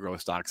don't buy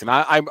growth stocks, and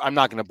I'm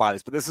not going to buy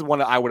this, but this is one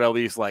that I would at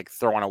least like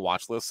throw on a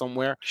watch list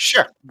somewhere.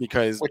 Sure.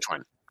 Because which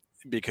one?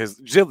 Because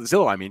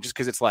Zillow, I mean, just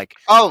because it's like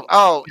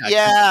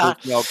yeah.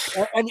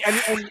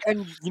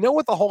 And you know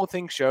what the whole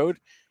thing showed?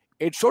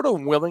 It showed a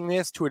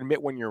willingness to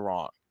admit when you're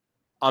wrong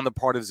on the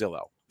part of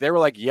Zillow. They were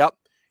like, "Yep,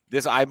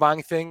 this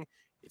iBuying thing,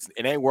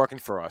 it ain't working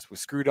for us. We're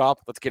screwed up.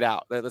 Let's get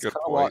out. Let's cut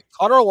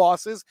our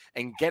losses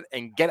and get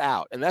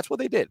out." And that's what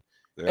they did.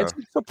 Yeah. And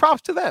so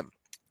props to them.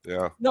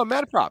 Yeah. No,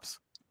 mad props.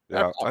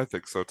 Yeah, I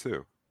think so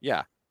too.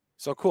 Yeah.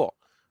 So cool.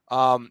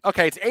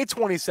 Okay, it's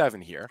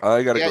 8:27 here.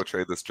 I got to go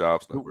trade this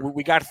jobs number.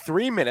 We got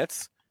 3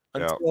 minutes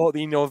until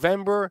the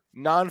November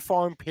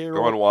non-farm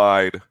payroll. Going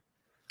wide.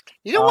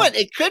 You know what?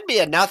 It could be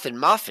a nothing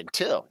muffin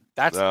too.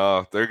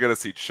 No, they're going to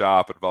see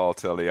chop and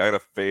volatility. I'm going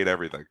to fade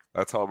everything.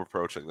 That's how I'm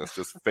approaching this.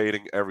 Just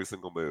fading every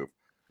single move.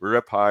 We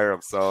rip higher,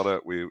 I'm selling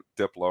it. We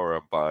dip lower,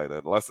 I'm buying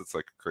it. Unless it's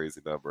like a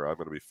crazy number, I'm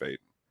going to be fading.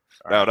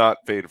 Now, not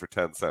fading for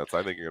 10 cents.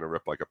 I think you're going to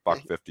rip like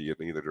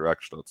 $1.50 in either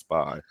direction on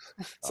SPY.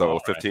 So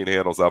 15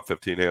 handles up,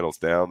 15 handles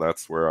down.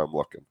 That's where I'm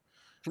looking.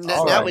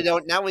 Now we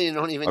don't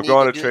even. I'm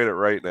going to trade it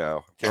right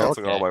now.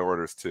 Canceling all my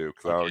orders too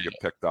because I don't get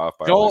picked off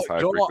by all these high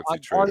frequency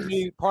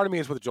traders. Part of me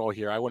is with Joel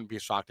here. I wouldn't be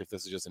shocked if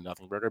this is just a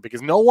nothing burger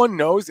because no one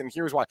knows, and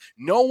here's why: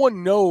 no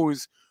one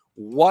knows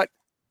what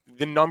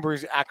the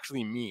numbers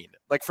actually mean.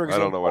 Like for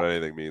example, I don't know what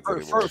anything means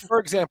anymore. For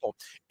example,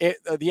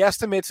 the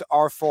estimates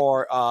are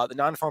for the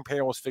non-farm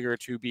payrolls figure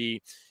to be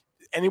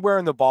anywhere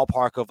in the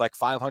ballpark of like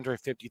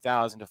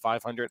 550,000 to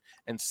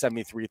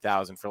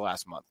 573,000 for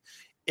last month.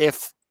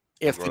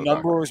 If the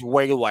number is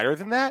way lighter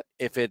than that,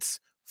 if it's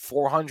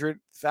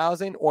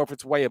 400,000 or if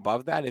it's way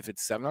above that, if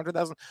it's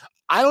 700,000,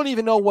 I don't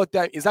even know what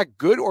that is. That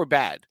good or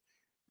bad?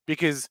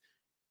 Because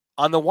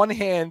on the one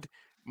hand,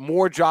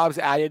 more jobs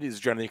added is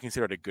generally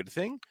considered a good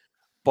thing,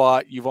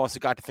 but you've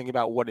also got to think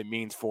about what it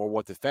means for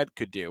what the Fed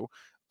could do.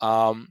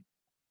 I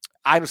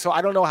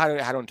don't know how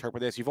to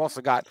interpret this. You've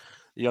also got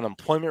the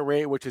unemployment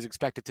rate, which is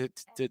expected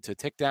to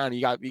tick down.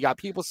 You got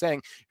people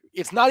saying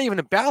it's not even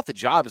about the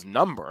jobs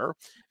number.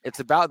 It's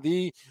about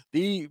the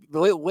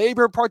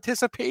labor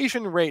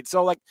participation rate.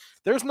 So like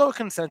there's no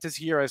consensus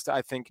here as to,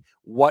 I think,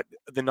 what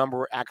the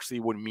number actually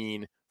would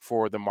mean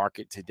for the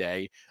market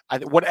today.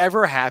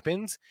 Whatever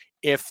happens,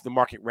 if the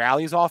market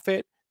rallies off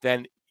it,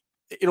 then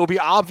it'll be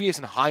obvious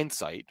in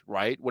hindsight,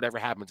 right? Whatever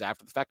happens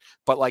after the fact.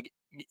 But like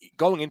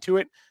going into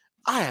it,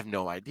 I have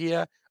no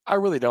idea. I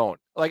really don't.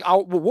 Like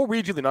we'll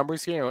read you the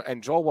numbers here,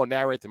 and Joel will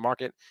narrate the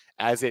market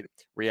as it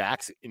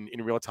reacts in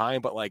real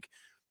time. But like,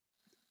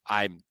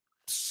 I'm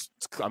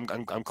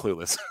I'm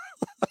clueless.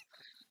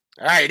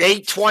 All right,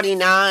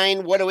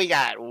 829. What do we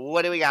got?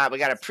 We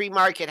got a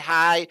pre-market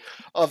high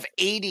of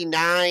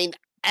 89.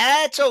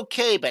 That's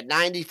okay, but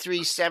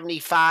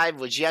 93.75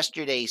 was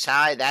yesterday's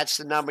high. That's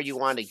the number you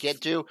want to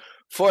get to.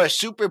 For a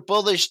super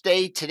bullish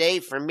day today,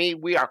 for me,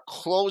 we are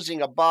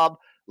closing above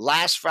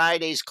last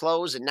Friday's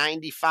close at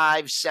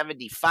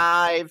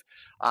 95.75.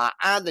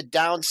 On the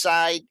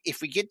downside,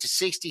 if we get to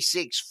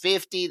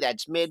 66.50,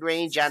 that's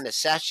mid-range on the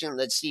session.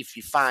 Let's see if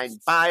you find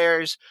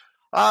buyers.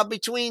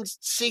 Between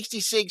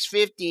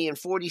 66.50 and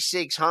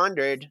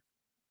 4,600,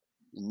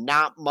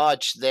 not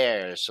much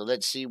there. So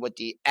let's see what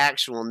the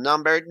actual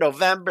number.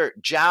 November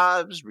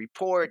jobs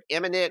report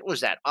imminent. What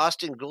was that?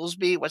 Austin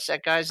Goolsby? What's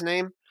that guy's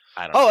name?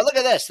 I don't know. Oh, look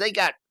at this. They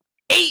got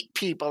 8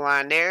 people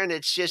on there, and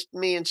it's just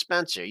me and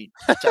Spencer. You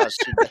tell us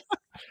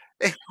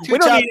We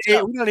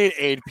don't need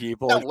 8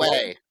 people. No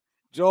way.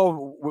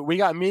 Joe, we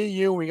got me,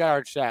 you, we got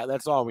our chat.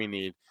 That's all we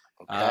need.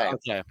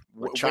 Okay.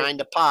 We're trying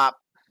to pop.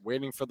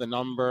 Waiting for the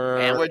number.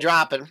 And we're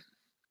dropping.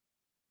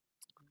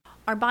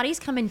 Our bodies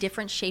come in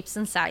different shapes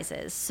and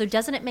sizes, so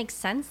doesn't it make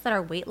sense that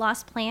our weight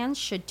loss plans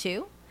should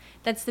too?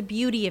 That's the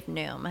beauty of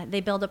Noom.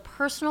 They build a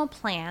personal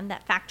plan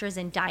that factors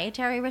in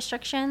dietary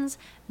restrictions,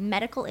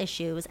 medical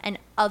issues, and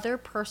other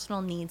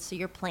personal needs so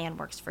your plan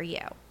works for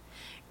you.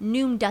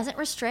 Noom doesn't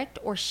restrict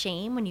or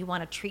shame when you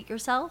want to treat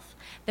yourself.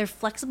 Their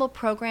flexible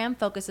program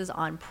focuses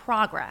on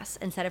progress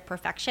instead of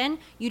perfection.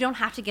 You don't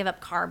have to give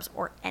up carbs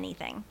or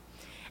anything.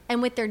 And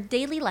with their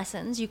daily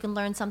lessons, you can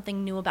learn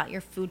something new about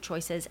your food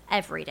choices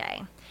every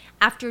day.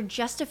 After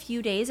just a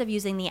few days of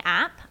using the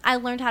app, I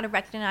learned how to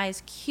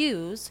recognize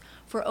cues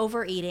for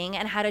overeating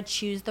and how to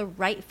choose the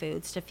right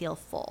foods to feel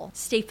full.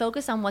 Stay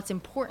focused on what's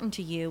important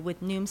to you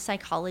with Noom's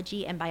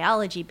psychology and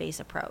biology-based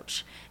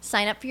approach.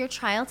 Sign up for your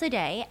trial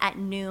today at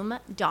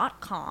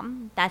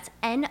Noom.com. That's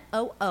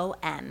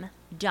Noom.com.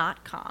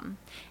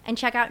 And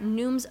check out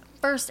Noom's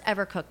first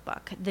ever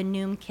cookbook, The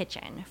Noom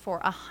Kitchen, for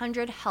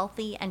 100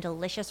 healthy and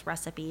delicious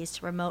recipes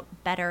to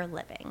promote better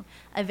living.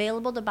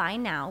 Available to buy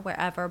now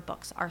wherever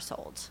books are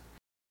sold.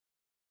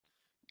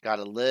 Got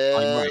a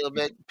little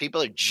bit.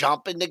 People are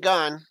jumping the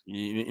gun.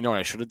 You know what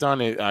I should have done?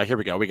 Here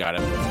we go. We got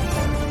it.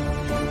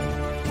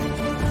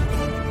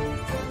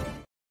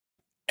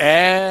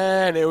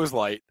 And it was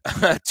light.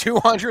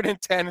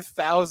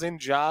 210,000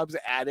 jobs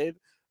added.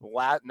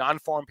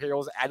 Non-farm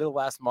payrolls added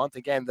last month.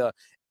 Again, the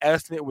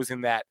estimate was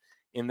in that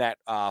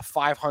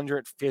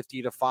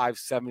 550 to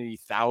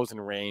 570,000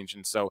 range,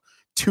 and so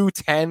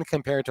 210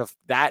 compared to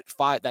that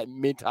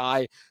mid to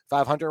high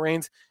 500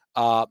 range.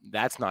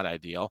 That's not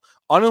ideal.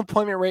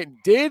 Unemployment rate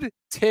did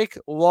tick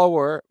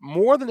lower,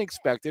 more than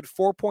expected,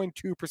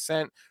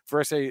 4.2%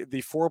 versus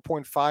the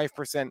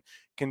 4.5%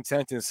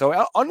 consensus.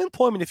 So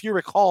unemployment, if you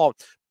recall,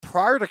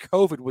 prior to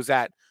COVID was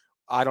at,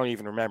 I don't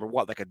even remember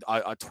what, like a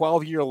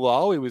 12-year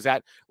low. It was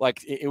at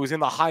it was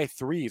in the high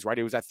threes, right?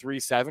 It was at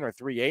 3.7 or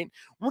 3.8.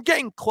 We're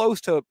getting close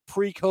to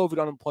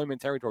pre-COVID unemployment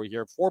territory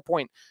here.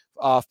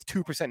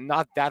 4.2%,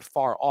 not that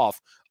far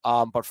off.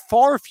 But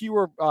far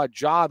fewer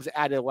jobs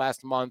added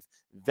last month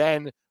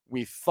than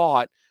we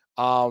thought.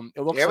 It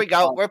looks There we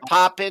go. We're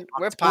popping.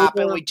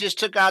 We just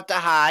took out the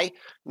high.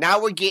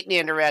 Now we're getting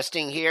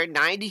interesting here.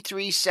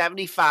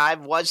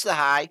 93.75 was the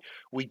high.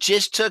 We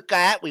just took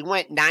that. We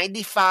went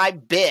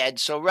 95 bid.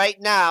 So right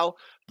now,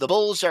 the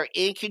bulls are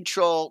in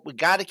control. We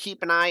got to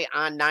keep an eye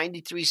on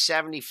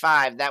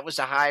 93.75. That was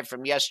a high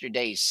from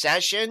yesterday's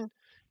session.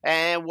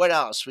 And what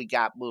else we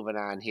got moving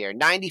on here?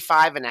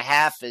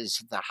 95.5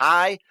 is the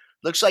high.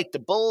 Looks like the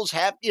bulls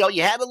have,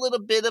 you had a little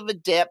bit of a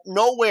dip,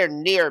 nowhere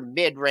near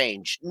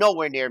mid-range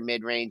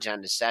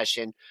on the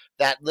session.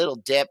 That little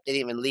dip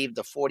didn't even leave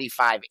the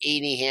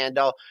 45.80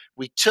 handle.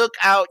 We took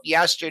out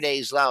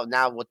yesterday's low.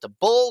 Now, what the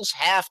bulls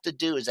have to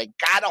do is they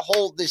got to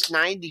hold this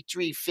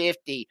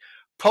 93.50,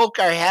 poke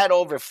our head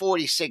over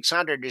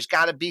 4,600. There's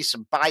got to be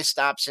some buy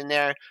stops in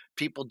there.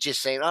 People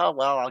just saying, oh,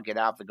 well, I'll get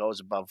out if it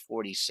goes above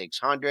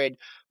 4,600.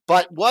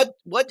 But what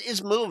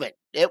is moving?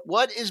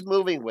 What is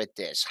moving with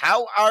this?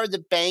 How are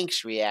the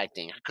banks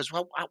reacting? Because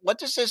what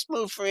does this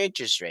move for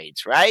interest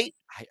rates, right?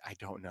 I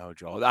don't know,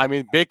 Joel. I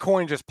mean,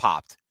 Bitcoin just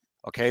popped.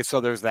 Okay,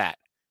 so there's that.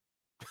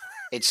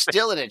 It's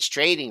still in its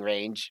trading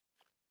range.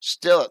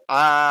 Still,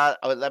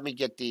 let me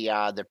get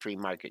the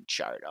pre-market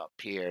chart up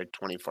here.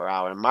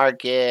 24-hour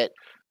market.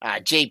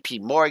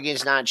 JP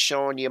Morgan's not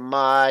showing you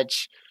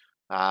much.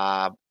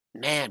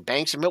 Man,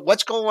 banks,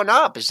 what's going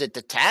up? Is it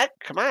the tech?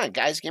 Come on,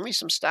 guys, give me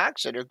some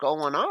stocks that are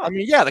going up. I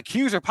mean, yeah, the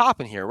Qs are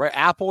popping here, right?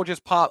 Apple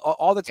just popped.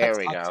 All the tech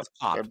stocks just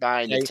popped. They're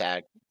buying the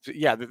tech.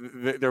 Yeah,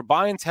 they're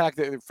buying tech.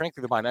 Frankly,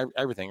 they're buying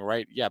everything,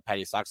 right? Yeah,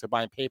 Patty stocks. They're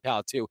buying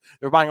PayPal too.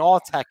 They're buying all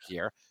tech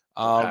here.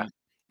 Okay.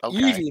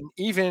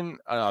 Even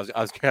I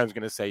was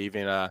going to say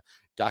even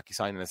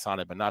DocuSign and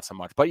Asana, but not so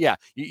much. But yeah,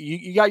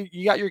 you got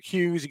your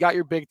Qs, you got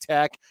your big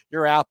tech,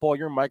 your Apple,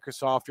 your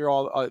Microsoft, you're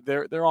all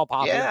they're all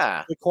popping.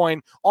 Yeah.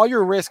 Bitcoin, all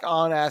your risk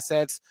on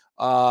assets,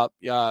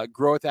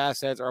 growth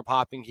assets are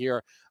popping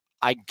here.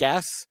 I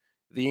guess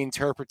the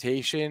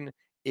interpretation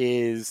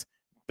is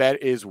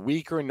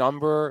weaker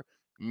number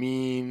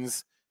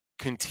means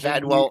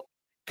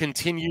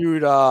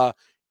continued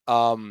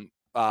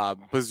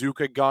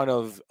bazooka gun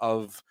of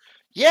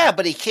Yeah,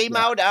 but he came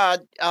out.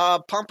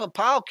 Pump and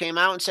Powell came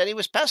out and said he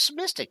was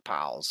pessimistic.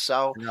 Powell.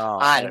 So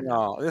I don't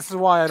know. This is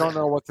why I don't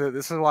know what to.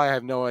 This is why I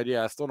have no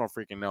idea. I still don't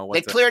freaking know what.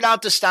 They cleared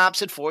out the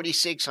stops at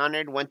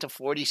 4,600, went to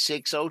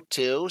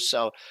 4,602.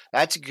 So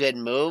that's a good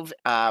move.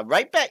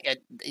 Right back.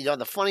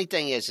 The funny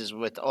thing is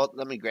with all.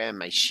 Let me grab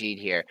my sheet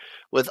here.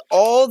 With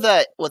all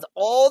the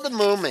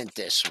movement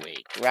this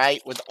week,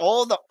 right? With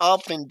all the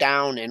up and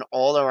down and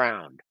all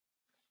around.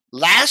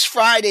 Last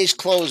Friday's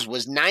close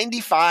was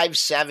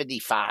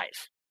 95.75.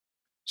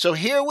 So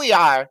here we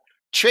are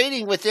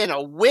trading within a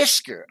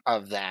whisker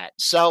of that.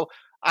 So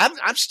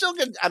I'm still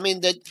good. I mean,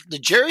 the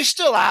jury's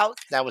still out.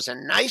 That was a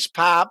nice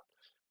pop.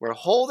 We're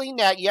holding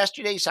that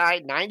yesterday's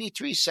high,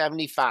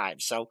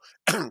 93.75. So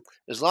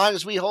as long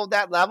as we hold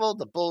that level,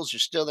 the bulls are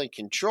still in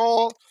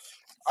control.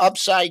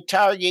 Upside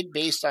target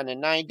based on the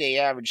 9-day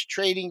average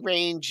trading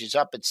range is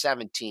up at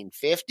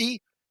 1750.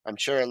 I'm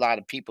sure a lot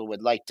of people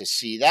would like to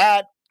see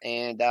that.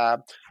 And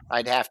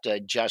I'd have to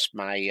adjust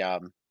my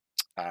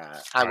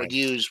I would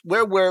use,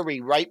 where were we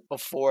right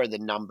before the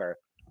number?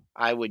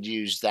 I would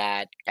use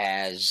that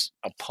as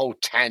a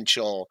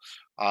potential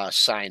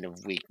sign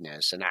of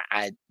weakness. And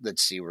I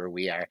let's see where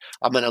we are.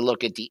 I'm going to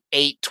look at the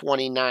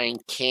 829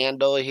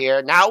 candle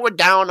here. Now we're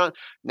down on,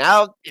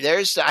 I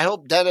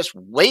hope Dennis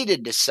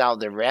waited to sell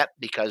the rip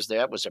because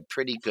that was a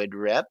pretty good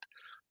rip.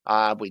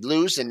 We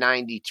lose the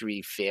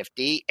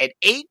 93.50 at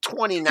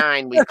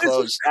 829. We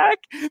close.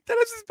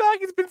 Dennis is back.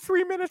 It's been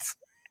 3 minutes.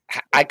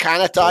 I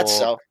kind of thought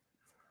so.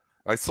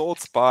 I sold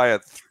SPY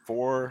at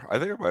 4. I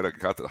think I might have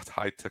got the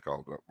high tick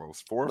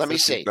almost 459. Let me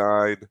see.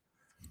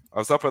 I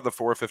was up in the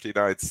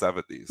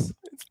 459.70s.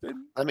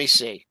 Let me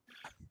see.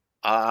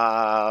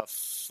 I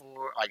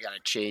got to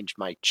change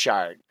my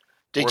chart.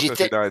 Did you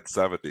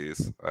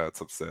 459.70s? I had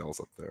some sales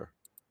up there.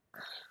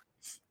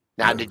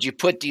 Now, did you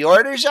put the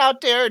orders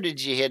out there or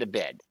did you hit a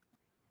bid?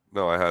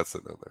 No, I had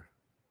some in there.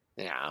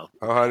 Yeah.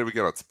 How high did we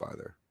get on SPY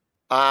there?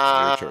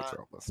 Your charts are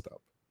all messed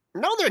up.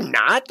 No, they're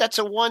not. That's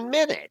a 1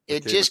 minute.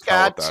 It just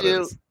got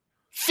to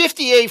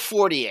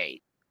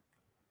 58.48.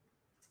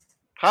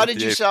 How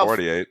did you sell?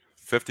 58,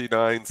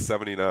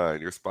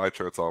 59.79. Your SPY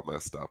chart's all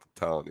messed up. I'm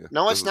telling you.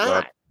 No, it's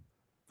not.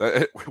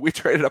 We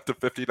traded up to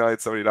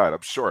 59.79.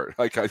 I'm sure.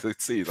 Like I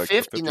could see, like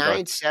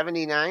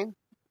 59.79.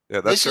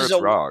 Yeah, that chart's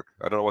wrong.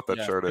 I don't know what that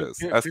chart is.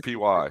 SPY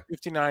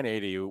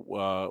 59.80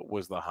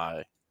 was the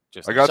high.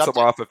 I got some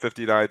off at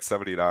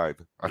 59.79.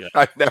 Yeah.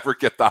 I never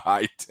get the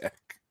high tick.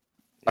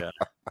 Yeah.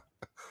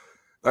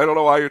 I don't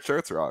know why your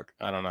chart's wrong.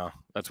 I don't know.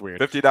 That's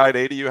weird.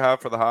 59.80 you have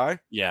for the high?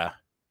 Yeah.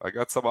 I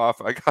got some off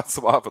at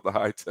the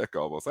high tick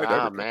almost.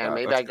 Man,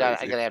 maybe I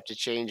gotta have to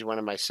change one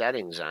of my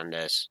settings on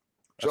this.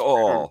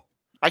 Joel,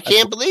 I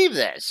can't believe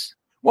this.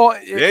 Well,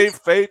 you ain't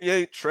fading, you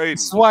ain't trading.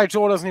 That's why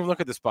Joel doesn't even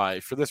look at the SPY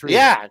for this reason.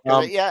 Yeah,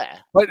 yeah.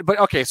 But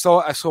okay,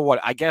 so what?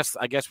 I guess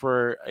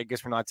we're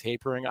not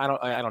tapering. I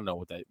don't know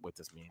what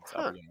this means.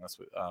 I'll be honest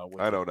with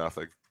I know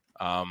nothing.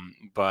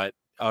 But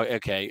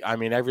okay. I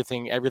mean,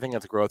 everything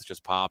at the growth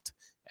just popped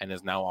and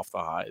is now off the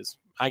highs.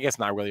 I guess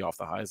not really off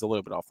the highs, a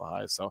little bit off the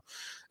highs. So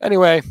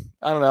anyway,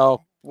 I don't know.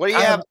 What do you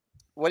have?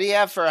 What do you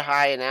have for a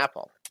high in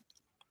Apple?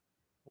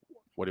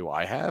 What do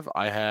I have?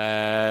 I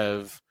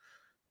have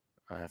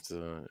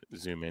to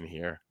zoom in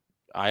here.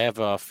 I have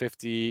a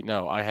 50.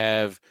 No, I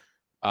have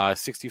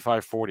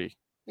 65.40.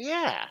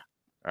 Yeah.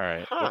 All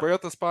right. Well, bring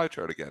up the SPY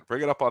chart again.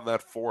 Bring it up on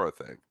that 4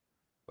 thing.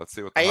 Let's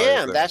see what the I high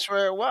am. is. That's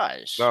where it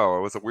was. No,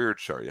 it was a weird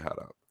chart you had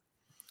up.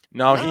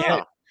 No,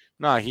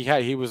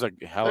 he was a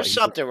hell. There's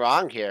something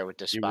wrong here with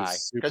the SPY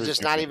because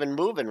it's not even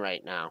moving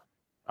right now.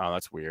 Oh,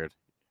 that's weird.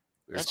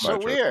 That's so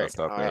weird.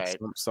 All right.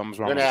 Something's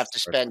wrong. We're going to have to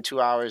spend 2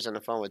 hours on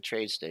the phone with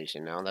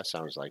TradeStation now. That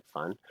sounds like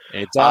fun.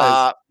 It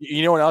does.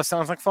 You know what else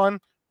sounds like fun?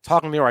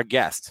 Talking to our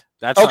guest.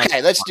 That's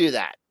okay, let's do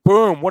that.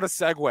 Boom. What a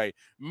segue.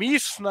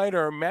 Mish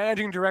Snyder,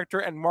 Managing Director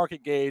and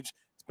Market Gauge.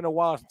 It's been a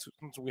while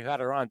since we had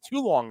her on. Too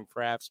long,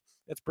 perhaps.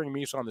 Let's bring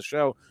Mish on the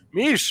show.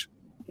 Mish,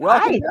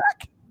 welcome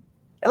back.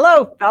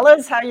 Hello,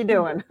 fellas. How you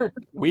doing?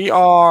 We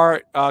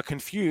are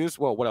confused.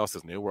 Well, what else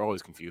is new? We're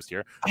always confused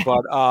here.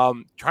 But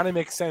trying to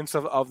make sense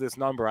of this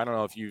number. I don't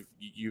know if you've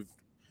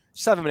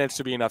 7 minutes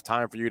should be enough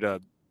time for you to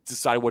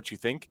decide what you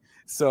think.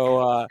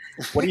 So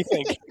what do you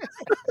think?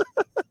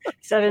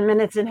 7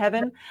 minutes in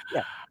heaven?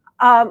 Yeah.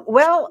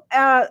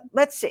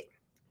 Let's see.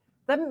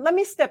 Let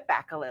me step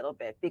back a little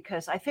bit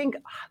because I think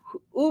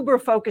uber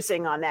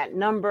focusing on that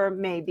number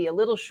may be a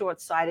little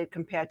short-sighted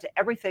compared to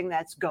everything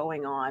that's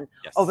going on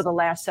over the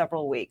last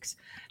several weeks.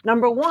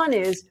 Number one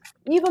is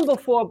even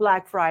before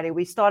Black Friday,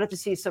 we started to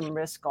see some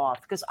risk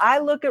off because I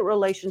look at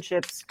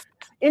relationships,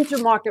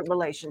 intermarket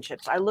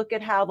relationships. I look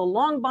at how the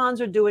long bonds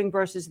are doing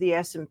versus the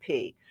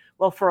S&P.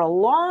 Well, for a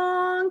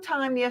long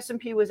time, the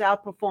S&P was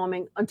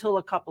outperforming until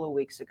a couple of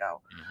weeks ago.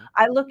 Mm-hmm.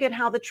 I look at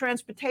how the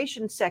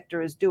transportation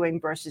sector is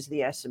doing versus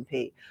the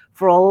S&P.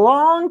 For a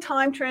long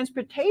time,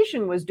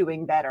 transportation was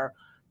doing better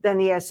than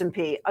the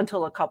S&P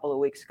until a couple of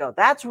weeks ago.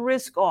 That's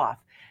risk off.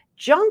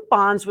 Junk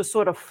bonds were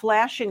sort of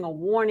flashing a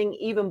warning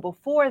even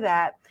before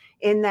that,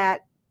 in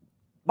that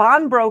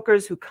bond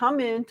brokers who come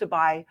in to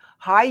buy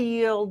high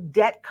yield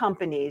debt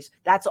companies,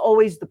 that's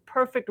always the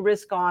perfect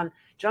risk on.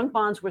 Junk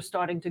bonds were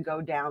starting to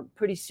go down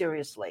pretty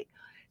seriously.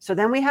 So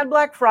then we had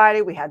Black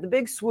Friday, we had the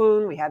big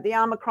swoon, we had the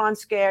Omicron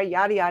scare,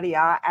 yada, yada,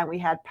 yada, and we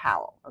had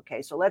Powell.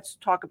 Okay, so let's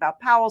talk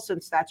about Powell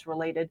since that's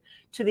related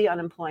to the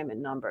unemployment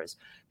numbers.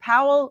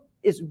 Powell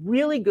is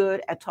really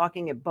good at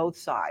talking at both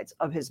sides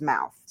of his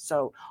mouth.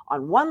 So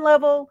on one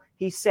level,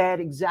 he said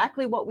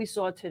exactly what we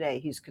saw today.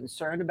 He's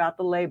concerned about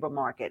the labor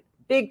market,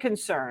 big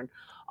concern.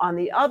 On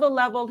the other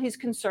level, he's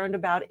concerned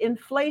about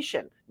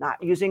inflation,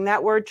 not using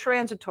that word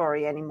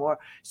transitory anymore.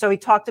 So he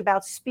talked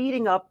about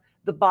speeding up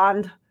the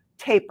bond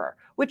taper,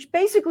 which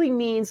basically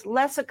means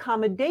less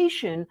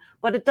accommodation,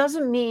 but it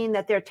doesn't mean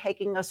that they're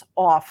taking us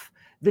off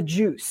the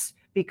juice,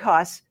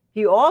 because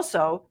he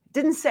also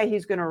didn't say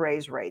he's going to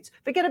raise rates.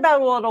 Forget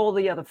about what all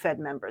the other Fed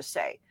members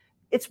say.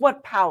 It's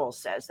what Powell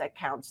says that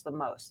counts the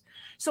most.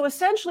 So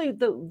essentially,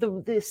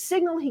 the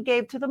signal he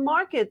gave to the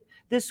market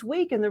this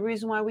week, and the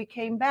reason why we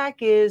came back,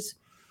 is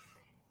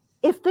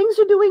if things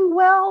are doing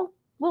well,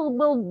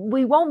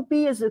 we won't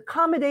be as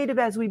accommodative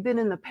as we've been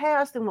in the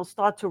past, and we'll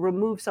start to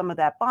remove some of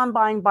that bond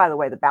buying. By the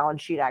way, the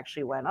balance sheet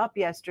actually went up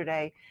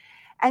yesterday.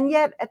 And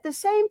yet, at the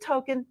same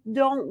token,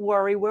 don't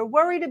worry. We're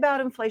worried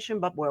about inflation,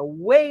 but we're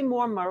way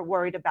more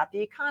worried about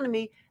the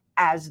economy,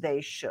 as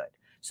they should.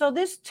 So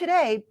this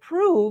today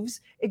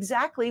proves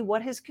exactly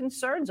what his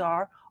concerns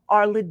are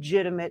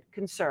legitimate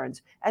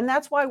concerns. And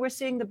that's why we're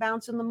seeing the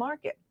bounce in the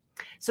market.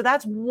 So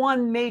that's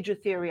one major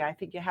theory I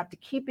think you have to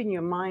keep in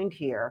your mind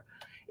here,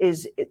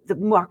 is the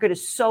market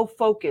is so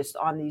focused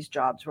on these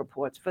jobs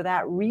reports for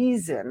that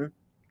reason.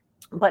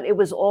 But it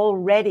was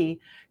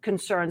already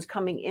concerns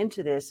coming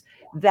into this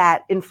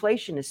that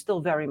inflation is still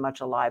very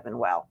much alive and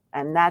well.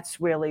 And that's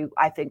really,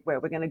 I think, where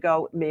we're going to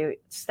go, maybe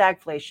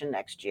stagflation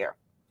next year.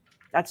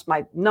 That's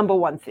my number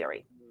one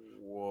theory.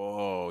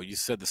 Whoa, you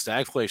said the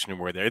stagflation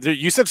word there.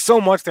 You said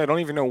so much that I don't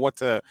even know what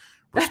to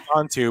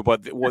respond to.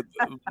 But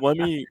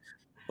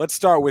let's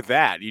start with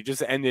that. You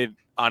just ended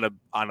on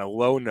a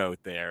low note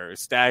there.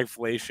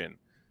 Stagflation.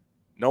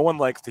 No one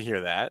likes to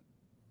hear that.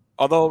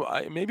 Although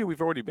maybe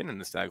we've already been in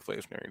the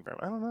stagflationary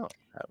environment. I don't know.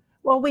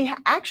 Well,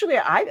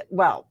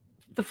 the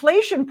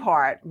deflation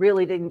part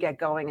really didn't get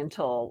going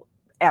until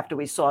after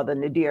we saw the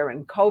nadir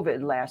and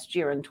COVID last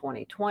year in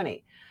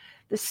 2020.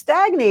 The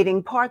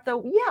stagnating part,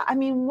 though, yeah, I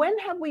mean, when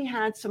have we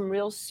had some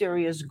real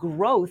serious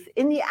growth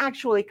in the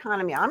actual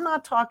economy? I'm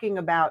not talking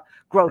about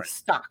growth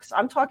stocks.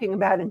 I'm talking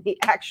about in the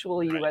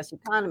actual U.S.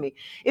 economy.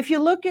 If you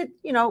look at,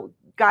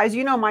 guys,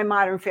 my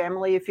Modern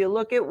Family, if you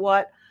look at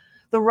what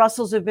the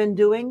Russells have been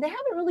doing, they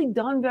haven't really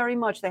done very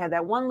much. They had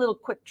that one little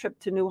quick trip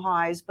to new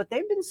highs, but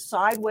they've been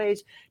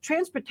sideways.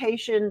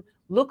 Transportation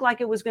looked like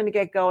it was going to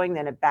get going,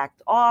 then it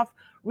backed off.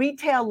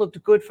 Retail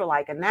looked good for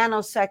like a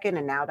nanosecond,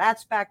 and now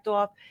that's backed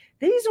off.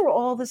 These are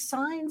all the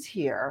signs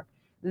here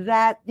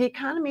that the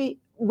economy,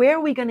 where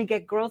are we going to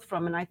get growth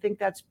from? And I think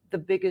that's the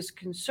biggest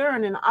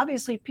concern. And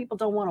obviously, people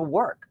don't want to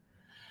work.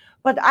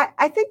 But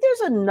I think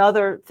there's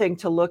another thing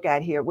to look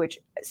at here, which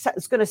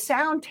is going to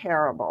sound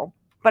terrible,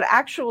 but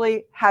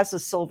actually has a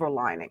silver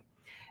lining.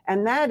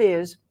 And that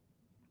is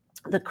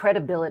the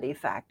credibility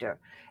factor.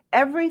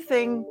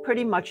 Everything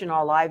pretty much in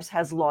our lives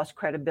has lost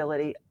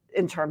credibility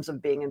in terms of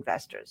being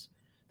investors.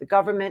 The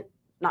government,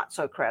 not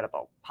so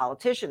credible.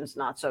 Politicians,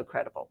 not so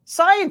credible.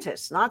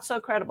 Scientists, not so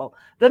credible.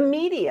 The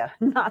media,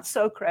 not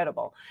so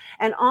credible.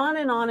 And on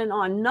and on and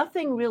on.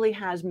 Nothing really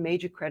has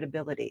major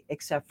credibility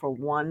except for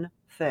one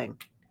thing.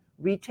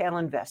 Retail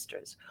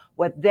investors.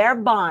 What they're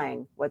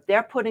buying, what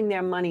they're putting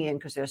their money in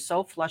because they're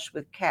so flush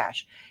with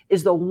cash,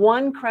 is the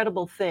one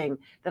credible thing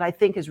that I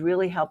think has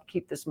really helped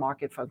keep this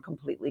market from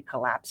completely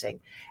collapsing.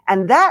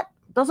 And that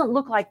doesn't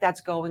look like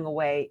that's going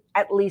away,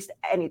 at least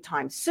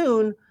anytime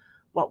soon.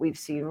 What we've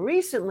seen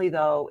recently,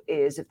 though,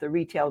 is if the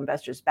retail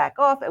investors back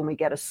off and we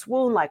get a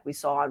swoon like we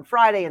saw on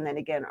Friday and then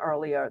again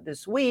earlier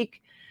this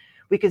week,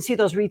 we can see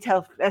those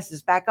retail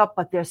investors back up,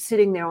 but they're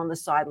sitting there on the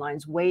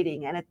sidelines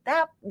waiting. And at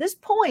this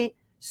point,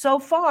 so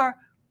far,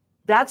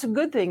 that's a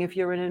good thing if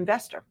you're an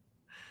investor.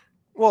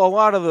 Well, a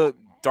lot of the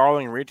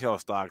darling retail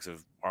stocks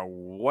are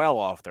well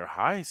off their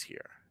highs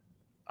here.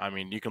 I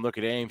mean, you can look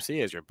at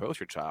AMC as your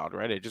poster child,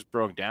 right? It just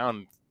broke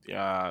down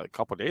a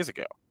couple of days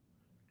ago.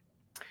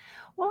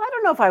 Well, I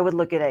don't know if I would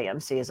look at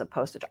AMC as a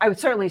poster. I would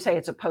certainly say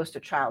it's a poster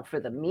child for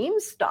the meme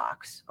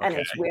stocks, and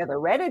it's where the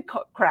Reddit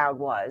crowd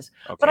was.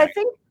 Okay. But I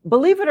think,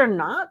 believe it or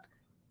not,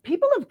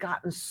 people have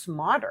gotten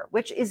smarter,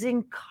 which is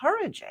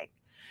encouraging.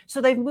 So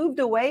they've moved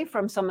away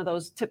from some of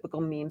those typical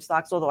meme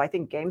stocks, although I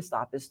think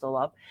GameStop is still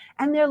up.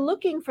 And they're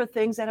looking for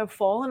things that have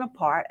fallen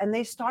apart, and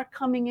they start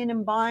coming in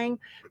and buying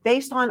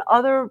based on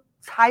other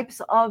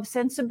types of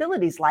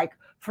sensibilities, like,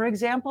 for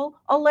example,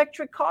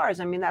 electric cars.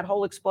 I mean, that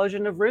whole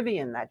explosion of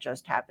Rivian that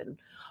just happened,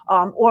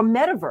 or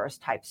metaverse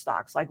type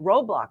stocks like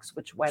Roblox,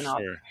 which went up.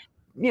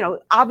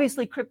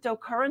 obviously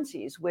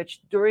cryptocurrencies,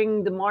 which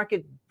during the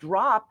market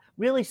drop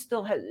really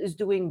still is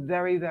doing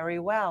very, very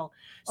well.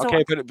 So,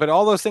 okay, but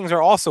all those things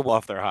are also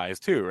off their highs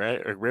too,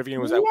 right? Rivian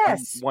was at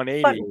yes,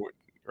 180,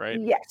 right?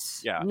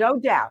 Yes, Yeah, no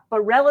doubt.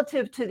 But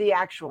relative to the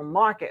actual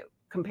market,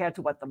 compared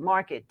to what the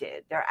market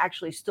did, they're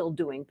actually still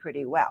doing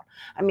pretty well.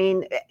 I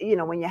mean,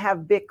 when you have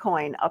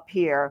Bitcoin up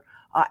here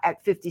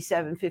at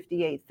 57,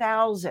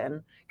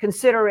 58,000,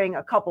 considering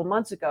a couple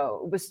months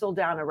ago it was still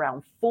down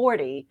around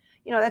 40,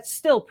 that's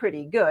still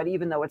pretty good,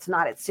 even though it's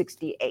not at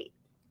 68.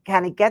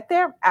 Can it get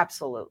there?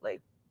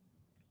 Absolutely.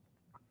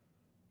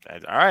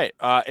 All right.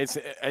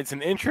 It's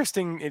an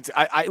interesting.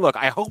 Look.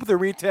 I hope the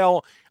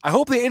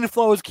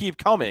inflows keep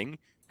coming,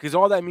 because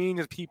all that means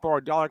is people are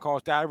dollar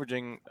cost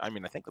averaging. I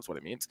mean, I think that's what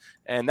it means,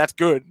 and that's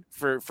good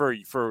for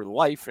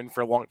life and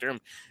for long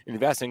term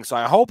investing. So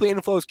I hope the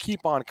inflows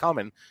keep on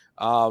coming.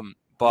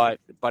 But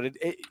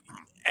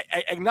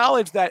I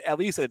acknowledge that at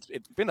least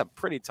it's been a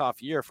pretty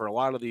tough year for a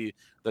lot of the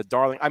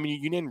darling. I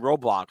mean, you named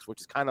Roblox, which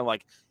is kind of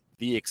like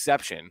the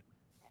exception,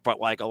 but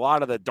like a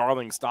lot of the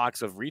darling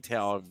stocks of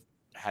retail have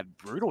had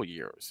brutal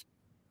years.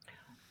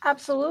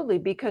 Absolutely,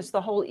 because the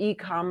whole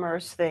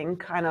e-commerce thing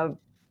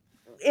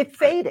it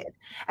faded.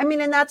 I mean,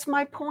 and that's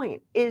my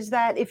point, is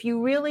that if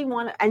you really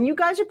want to, and you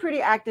guys are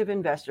pretty active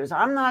investors.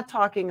 I'm not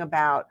talking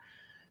about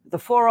the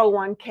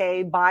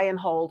 401k buy and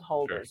hold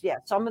holders. Sure. Yeah,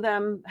 some of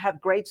them have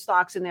great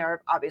stocks in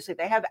there. Obviously,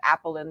 they have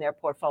Apple in their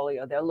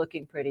portfolio. They're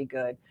looking pretty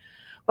good.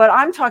 But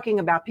I'm talking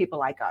about people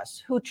like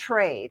us who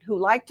trade, who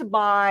like to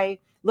buy,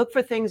 look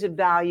for things at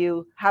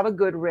value, have a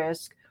good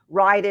risk,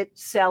 ride it,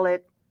 sell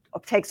it,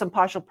 take some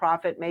partial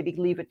profit, maybe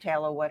leave a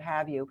tail or what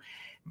have you.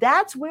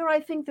 That's where I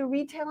think the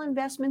retail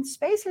investment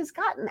space has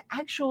gotten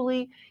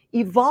actually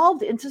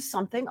evolved into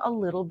something a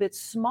little bit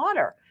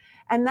smarter.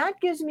 And that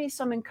gives me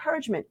some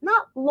encouragement,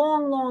 not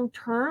long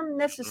term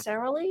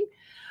necessarily,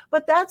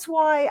 but that's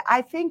why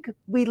I think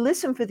we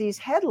listen for these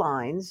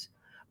headlines.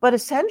 But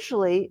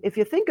essentially, if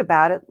you think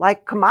about it,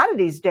 like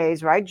commodities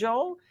days, right,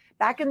 Joel?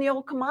 Back in the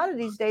old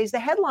commodities days, the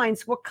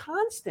headlines were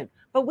constant,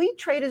 but we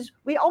traders,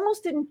 we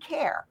almost didn't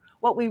care.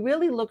 What we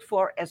really looked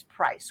for is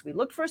price. We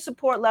looked for a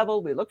support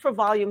level. We looked for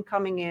volume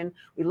coming in.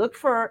 We looked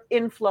for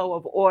inflow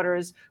of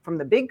orders from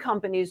the big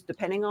companies,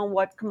 depending on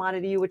what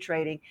commodity you were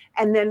trading.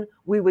 And then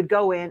we would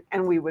go in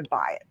and we would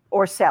buy it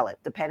or sell it,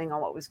 depending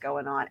on what was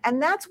going on.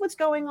 And that's what's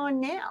going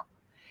on now.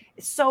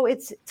 So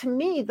to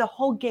me, the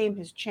whole game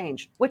has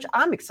changed, which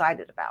I'm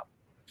excited about.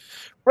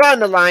 We're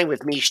on the line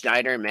with Mee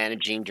Schneider,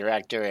 Managing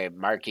Director at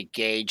Market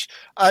Gauge.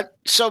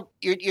 So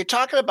you're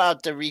talking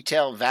about the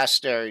retail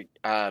investor,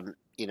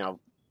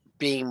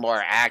 being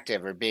more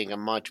active or being a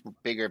much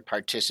bigger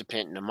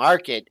participant in the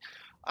market.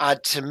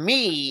 To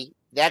me,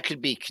 that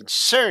could be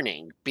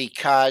concerning,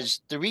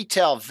 because the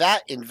retail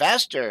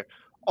investor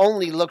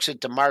only looks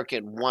at the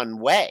market one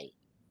way,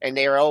 and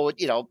they're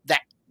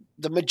that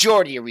the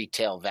majority of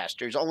retail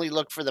investors only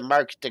look for the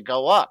market to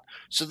go up.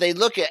 So they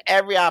look at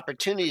every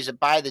opportunity to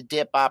buy the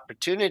dip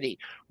opportunity.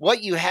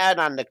 What you had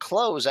on the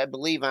close, I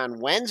believe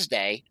on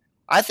Wednesday,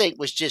 I think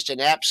was just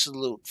an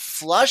absolute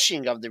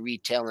flushing of the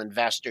retail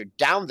investor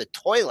down the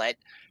toilet,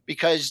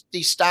 because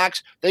these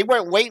stocks, they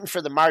weren't waiting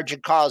for the margin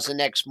calls the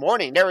next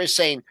morning. They were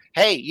saying,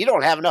 hey, you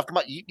don't have enough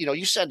money.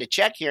 You send a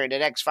check here in the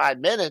next 5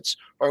 minutes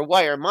or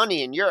wire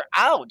money and you're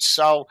out.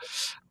 So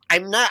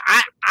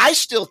I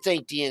still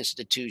think the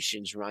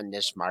institutions run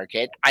this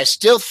market. I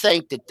still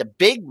think that the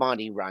big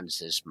money runs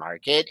this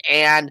market.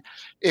 And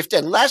you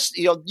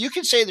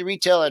can say the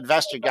retail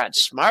investor got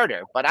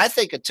smarter, but I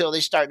think until they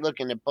start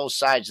looking at both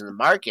sides of the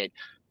market,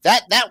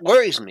 that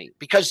worries me,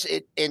 because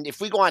and if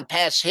we go on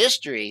past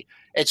history,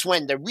 it's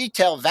when the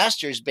retail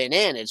investor's been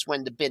in, it's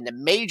when there's been the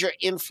major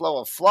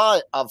inflow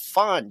of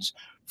funds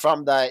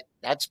from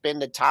that's been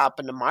the top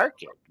in the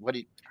market.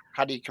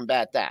 How do you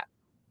combat that?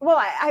 Well,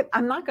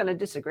 I'm not going to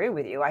disagree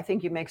with you. I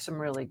think you make some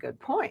really good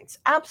points.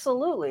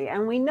 Absolutely.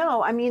 And we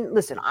know, I mean,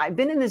 listen, I've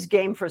been in this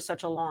game for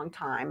such a long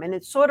time, and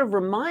it sort of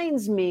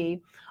reminds me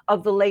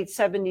of the late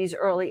 70s,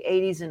 early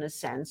 80s in a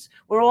sense,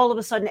 where all of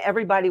a sudden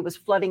everybody was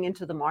flooding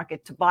into the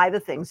market to buy the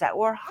things that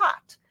were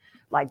hot,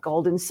 like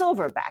gold and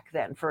silver back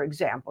then, for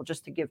example,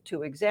 just to give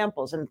two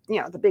examples, and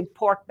the big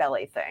pork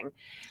belly thing.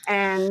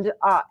 And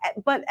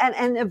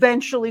and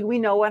eventually we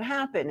know what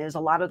happened is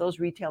a lot of those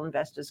retail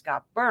investors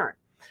got burned.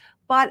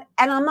 And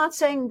I'm not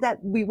saying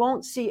that we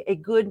won't see a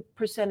good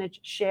percentage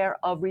share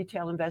of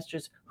retail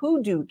investors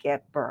who do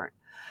get burned.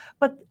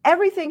 But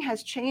everything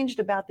has changed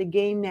about the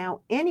game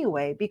now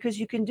anyway, because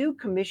you can do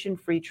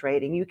commission-free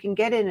trading, you can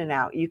get in and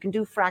out, you can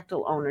do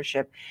fractal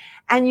ownership,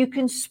 and you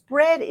can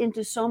spread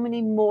into so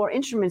many more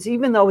instruments,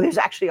 even though there's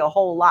actually a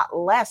whole lot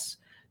less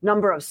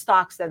number of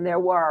stocks than there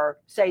were,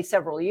 say,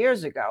 several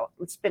years ago.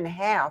 It's been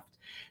halved.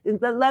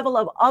 The level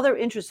of other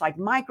interests like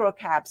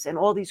microcaps and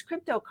all these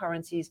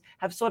cryptocurrencies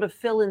have sort of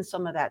filled in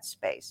some of that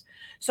space.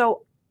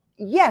 So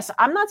yes,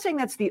 I'm not saying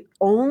that's the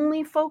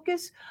only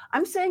focus.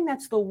 I'm saying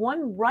that's the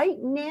one right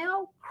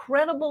now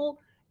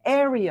credible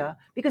area,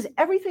 because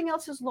everything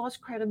else has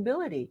lost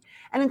credibility.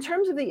 And in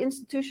terms of the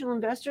institutional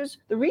investors,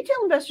 the retail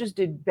investors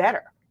did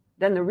better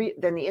than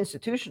the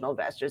institutional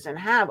investors, and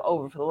have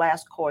over for the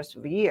last course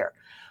of a year.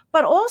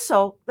 But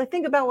also,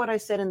 think about what I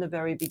said in the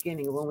very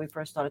beginning when we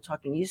first started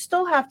talking. You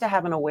still have to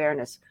have an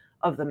awareness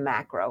of the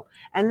macro.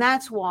 And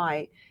that's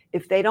why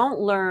if they don't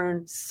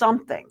learn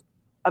something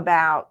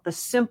about the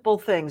simple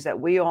things that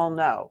we all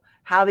know,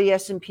 how the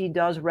S&P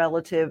does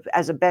relative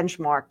as a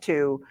benchmark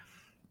to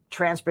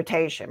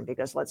transportation,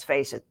 because let's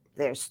face it,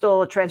 there's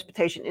still a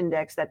transportation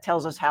index that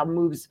tells us how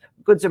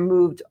goods are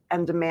moved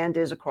and demand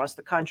is across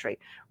the country.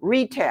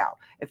 Retail,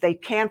 if they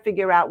can't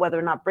figure out whether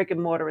or not brick and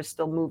mortar is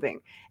still moving.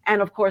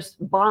 And of course,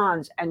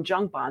 bonds and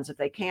junk bonds, if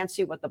they can't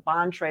see what the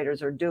bond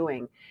traders are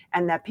doing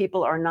and that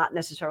people are not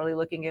necessarily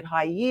looking at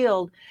high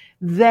yield,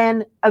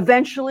 then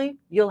eventually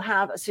you'll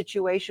have a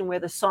situation where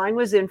the sign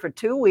was in for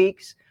 2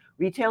 weeks,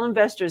 retail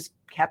investors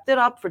kept it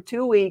up for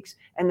 2 weeks,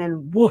 and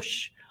then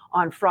whoosh,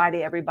 on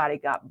Friday, everybody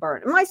got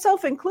burnt,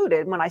 myself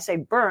included. When I say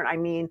burnt, I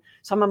mean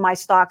some of my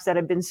stocks that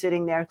have been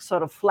sitting there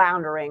sort of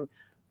floundering.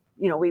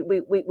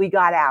 We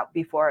got out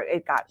before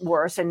it got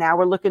worse, and now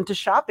we're looking to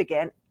shop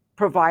again,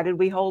 provided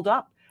we hold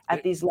up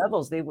at these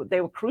levels. They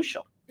were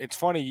crucial. It's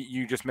funny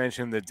you just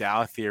mentioned the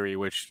Dow theory,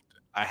 which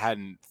I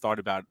hadn't thought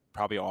about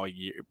probably all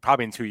year,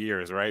 probably in 2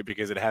 years, right?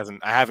 Because I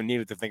haven't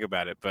needed to think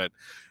about it, but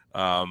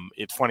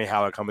it's funny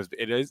how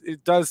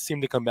it does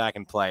seem to come back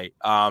and play.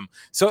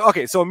 So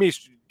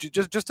Amish,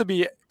 just to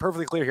be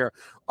perfectly clear here,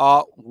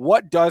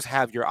 what does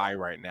have your eye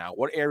right now?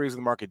 What areas of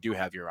the market do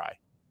have your eye?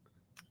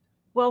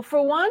 Well,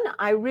 for one,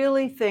 I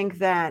really think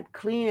that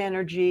clean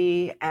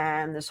energy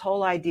and this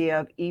whole idea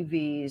of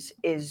EVs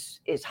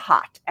is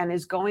hot and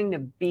is going to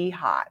be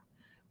hot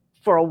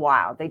for a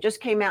while. They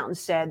just came out and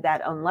said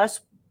that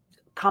unless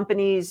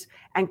companies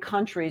and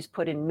countries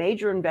put in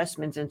major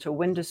investments into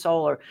wind to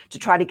solar to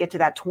try to get to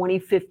that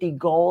 2050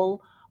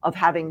 goal of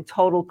having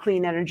total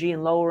clean energy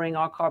and lowering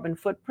our carbon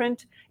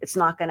footprint, it's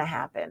not going to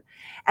happen.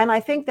 And I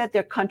think that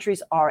their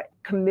countries are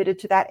committed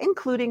to that,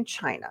 including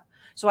China.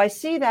 So I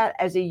see that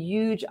as a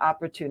huge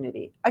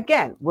opportunity.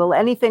 Again, will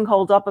anything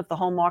hold up if the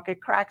whole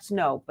market cracks?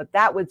 No, but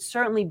that would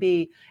certainly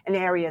be an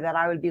area that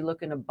I would be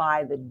looking to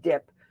buy the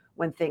dip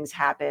when things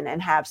happen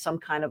and have some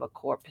kind of a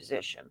core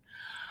position.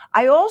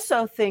 I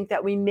also think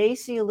that we may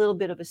see a little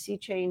bit of a sea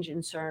change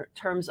in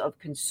terms of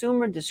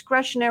consumer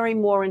discretionary,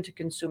 more into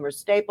consumer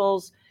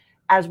staples,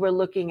 as we're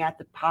looking at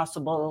the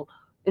possible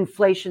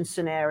inflation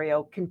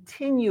scenario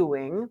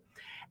continuing.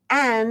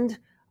 And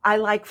I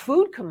like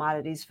food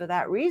commodities for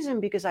that reason,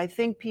 because I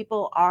think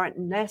people aren't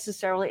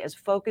necessarily as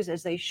focused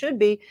as they should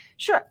be.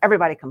 Sure,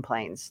 everybody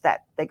complains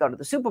that they go to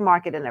the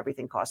supermarket and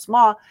everything costs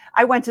more.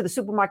 I went to the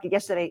supermarket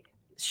yesterday,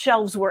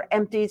 shelves were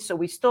empty. So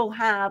we still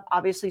have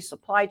obviously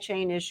supply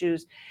chain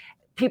issues.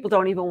 People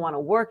don't even want to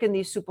work in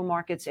these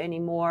supermarkets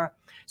anymore.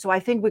 So I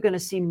think we're going to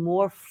see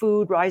more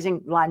food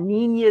rising. La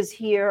Nina's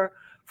here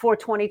for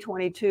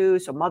 2022.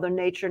 So Mother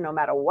Nature, no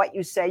matter what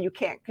you say, you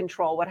can't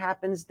control what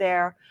happens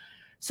there.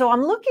 So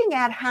I'm looking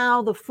at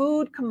how the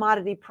food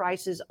commodity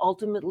prices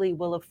ultimately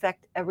will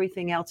affect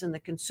everything else in the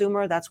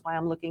consumer. That's why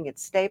I'm looking at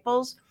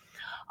staples.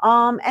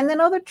 And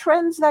then other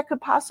trends that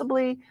could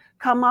possibly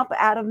come up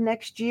out of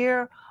next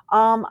year,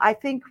 I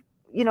think,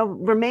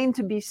 remain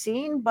to be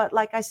seen. But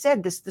like I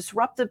said, this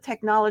disruptive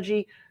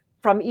technology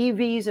from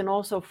EVs and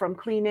also from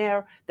clean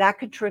air, that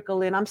could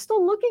trickle in. I'm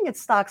still looking at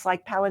stocks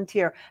like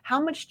Palantir. How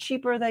much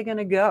cheaper are they going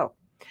to go?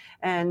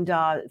 And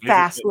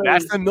Fastly.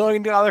 That's the $1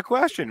 million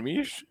question,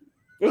 Mish.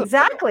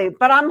 Exactly.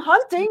 But I'm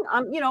hunting.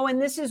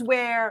 And this is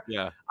where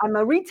I'm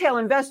a retail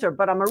investor,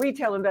 but I'm a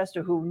retail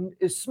investor who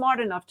is smart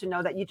enough to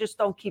know that you just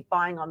don't keep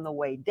buying on the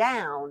way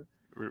down,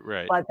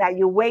 right? But that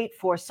you wait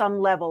for some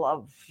level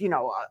of,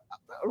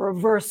 a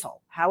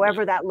reversal,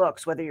 however that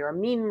looks, whether you're a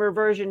mean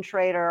reversion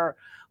trader,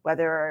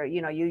 whether,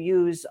 you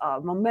use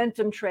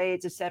momentum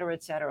trades, et cetera,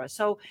 et cetera.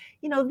 So,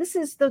 this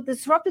is the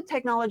disruptive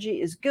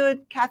technology is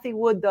good. Cathie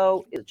Wood,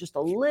 though, is just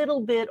a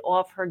little bit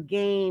off her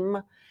game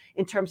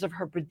in terms of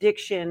her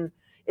prediction.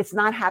 It's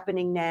not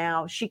happening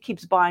now. She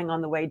keeps buying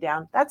on the way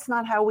down. That's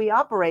not how we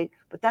operate,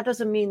 but that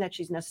doesn't mean that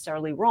she's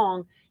necessarily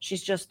wrong.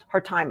 She's just, her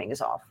timing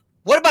is off.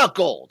 What about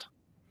gold?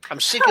 I'm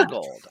sick of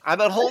gold. I've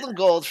been holding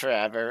gold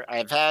forever.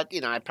 I've had,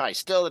 I probably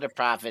still at a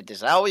profit.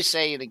 As I always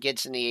say, it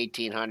gets in the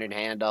 1800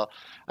 handle.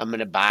 I'm going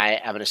to buy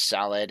it. I'm going to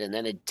sell it. And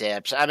then it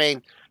dips. I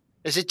mean,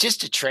 is it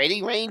just a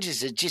trading range?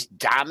 Is it just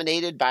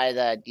dominated by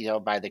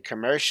by the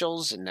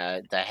commercials and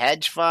the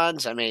hedge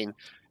funds? I mean,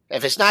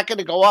 if it's not going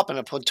to go up in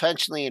a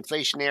potentially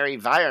inflationary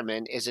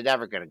environment, is it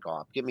ever going to go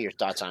up? Give me your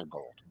thoughts on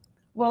gold.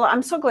 Well,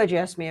 I'm so glad you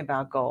asked me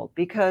about gold,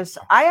 because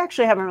I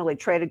actually haven't really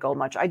traded gold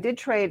much. I did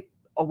trade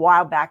a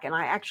while back, and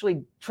I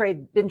actually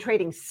been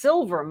trading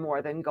silver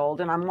more than gold.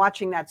 And I'm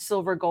watching that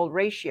silver gold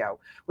ratio,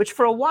 which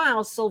for a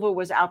while, silver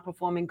was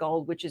outperforming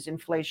gold, which is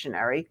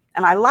inflationary.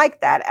 And I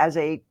like that as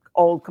a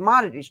old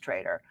commodities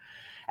trader.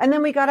 And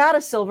then we got out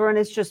of silver, and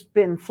it's just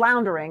been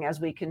floundering, as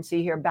we can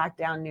see here, back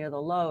down near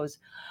the lows.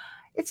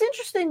 It's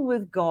interesting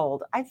with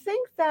gold. I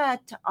think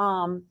that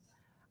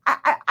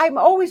I I'm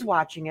always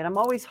watching it. I'm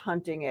always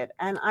hunting it.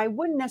 And I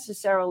wouldn't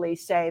necessarily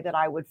say that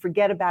I would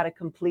forget about it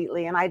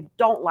completely. And I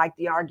don't like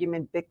the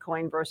argument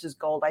Bitcoin versus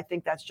gold. I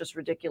think that's just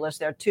ridiculous.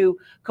 They're two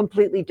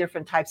completely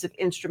different types of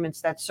instruments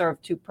that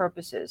serve two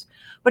purposes.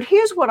 But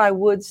here's what I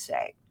would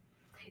say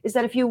is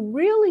that if you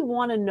really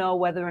want to know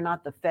whether or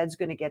not the Fed's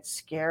going to get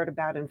scared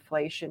about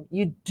inflation,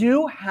 you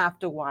do have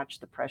to watch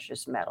the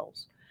precious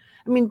metals.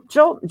 I mean,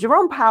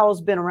 Jerome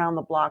Powell's been around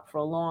the block for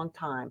a long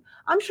time.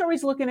 I'm sure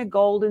he's looking at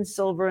gold and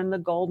silver and the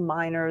gold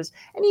miners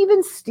and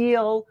even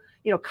steel.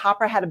 You know,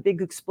 copper had a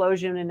big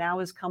explosion and now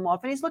has come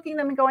off. And he's looking at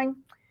them and going,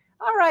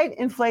 all right,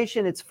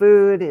 inflation, it's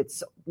food,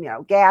 it's,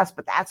 gas,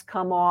 but that's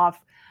come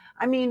off.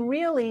 I mean,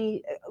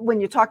 really, when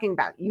you're talking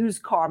about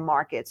used car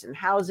markets and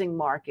housing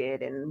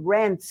market and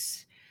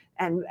rents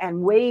and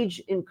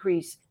wage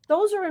increase,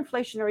 those are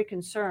inflationary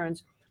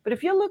concerns. But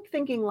if you're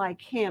thinking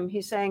like him,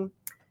 he's saying,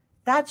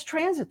 that's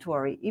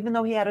transitory, even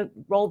though he had to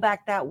roll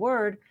back that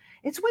word.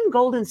 It's when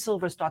gold and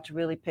silver start to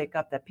really pick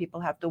up that people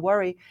have to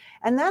worry.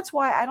 And that's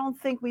why I don't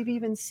think we've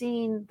even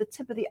seen the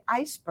tip of the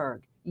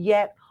iceberg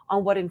yet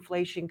on what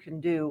inflation can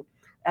do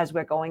as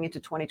we're going into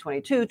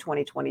 2022,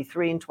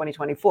 2023, and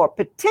 2024,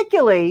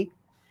 particularly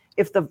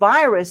if the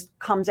virus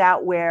comes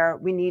out where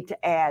we need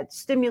to add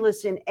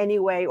stimulus in any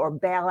way or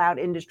bail out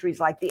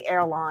industries like the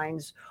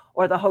airlines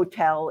or the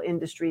hotel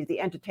industry, the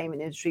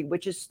entertainment industry,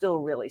 which is still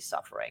really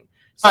suffering.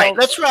 So, all right,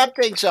 let's wrap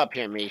things up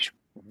here, Mish.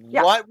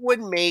 Yeah. What would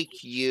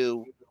make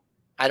you,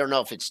 I don't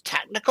know if it's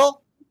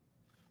technical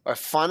or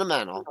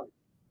fundamental,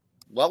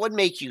 what would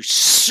make you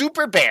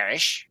super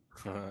bearish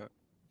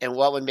and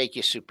what would make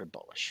you super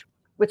bullish?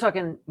 We're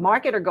talking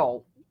market or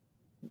gold?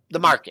 The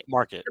market.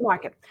 Market. The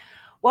market.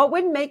 What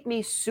would make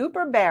me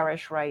super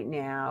bearish right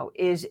now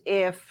is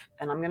if,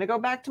 and I'm going to go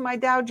back to my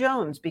Dow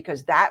Jones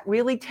because that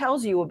really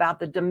tells you about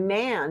the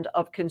demand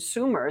of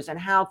consumers and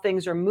how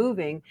things are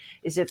moving,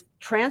 is if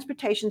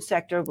transportation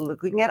sector,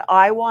 looking at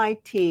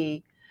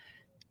IYT,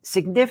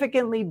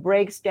 significantly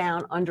breaks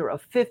down under a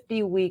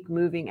 50-week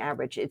moving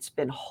average. It's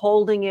been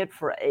holding it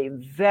for a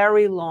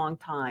very long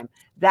time.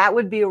 That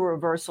would be a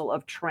reversal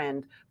of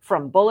trend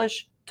from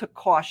bullish to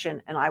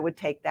caution, and I would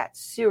take that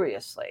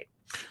seriously.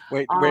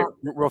 Wait,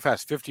 real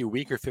fast. 50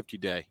 week or 50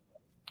 day?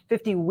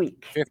 50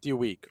 week. 50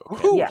 week.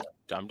 Okay. Yeah.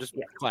 I'm just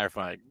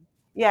clarifying.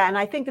 Yeah, and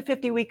I think the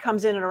 50 week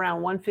comes in at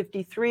around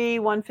 153,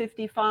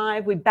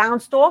 155. We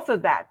bounced off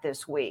of that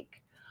this week.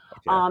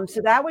 Okay.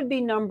 So that would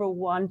be number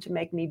one to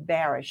make me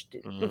bearish.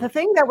 Mm-hmm. The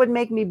thing that would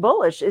make me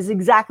bullish is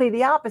exactly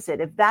the opposite.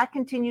 If that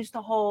continues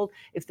to hold,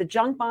 if the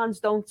junk bonds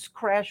don't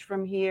crash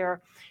from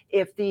here,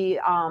 if the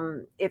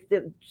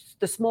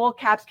small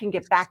caps can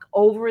get back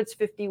over its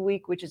 50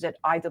 week, which is at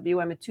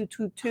IWM at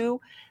 222,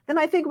 then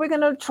I think we're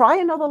going to try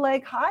another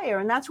leg higher.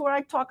 And that's where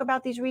I talk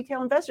about these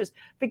retail investors.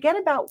 Forget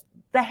about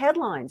the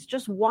headlines.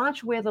 Just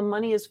watch where the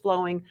money is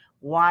flowing.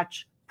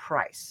 Watch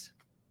price.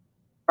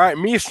 All right,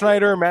 Mish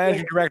Schneider,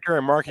 Managing Director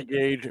at Market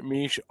Gauge.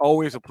 Mish,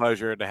 always a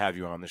pleasure to have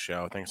you on the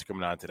show. Thanks for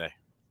coming on today.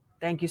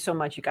 Thank you so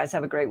much. You guys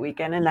have a great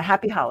weekend and a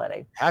happy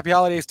holiday. Happy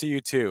holidays to you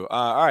too.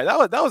 All right,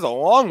 that was a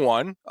long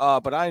one,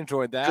 but I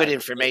enjoyed that. Good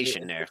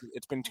information there.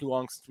 It's been too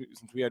long since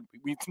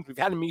we've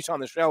had Mish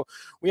on the show.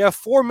 We have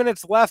 4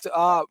 minutes left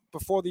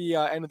before the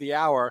end of the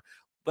hour.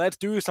 Let's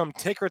do some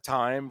ticker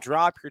time.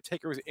 Drop your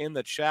tickers in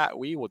the chat.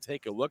 We will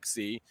take a look.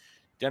 See,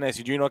 Dennis,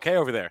 you doing okay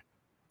over there?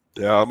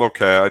 Yeah, I'm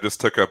okay. I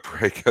just took a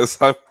break because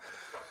I'm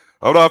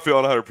not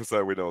feeling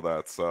 100%. We know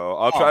that, so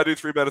I'll try to do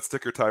 3 minutes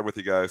ticker time with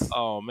you guys.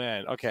 Oh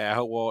man, okay. I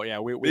hope. Well, yeah,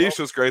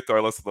 Misha's great though. I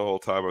listened the whole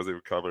time. I was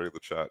even commenting in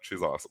the chat.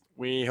 She's awesome.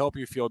 We hope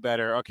you feel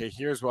better. Okay,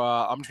 here's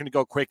I'm just gonna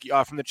go quick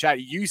from the chat.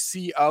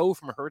 UCO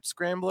from Hertz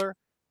Scrambler.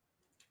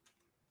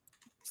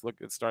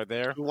 Let's start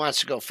there. Who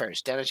wants to go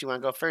first? Dennis, you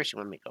want to go first? You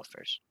want me to go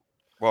first?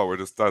 Well,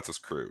 that's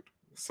just crude.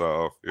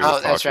 So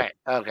that's right.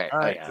 Okay. All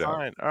right. Yeah.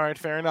 All right.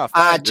 Fair enough.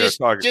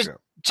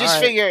 Just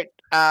figure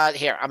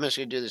here. I'm just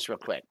going to do this real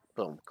quick.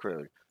 Boom,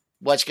 crude.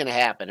 What's going to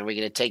happen? Are we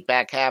going to take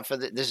back half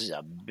of it? This is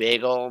a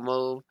big old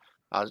move.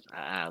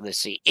 Let's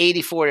see.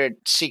 84 to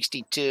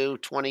 62,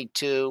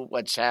 22.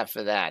 What's half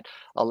of that?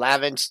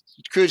 11.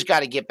 Crude's got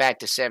to get back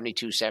to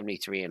 72,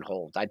 73 and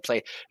hold.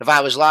 If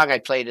I was long,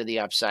 I'd play to the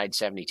upside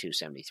 72,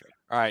 73.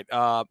 All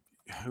right.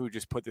 Who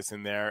just put this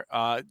in there?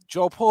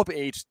 Joe, pull up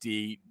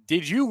HD.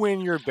 Did you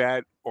win your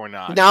bet or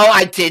not? No,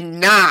 I did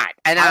not,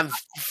 and I'm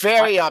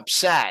very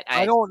upset.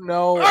 I don't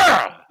know.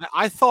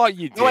 I thought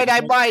you did. Wait, I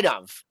might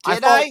have.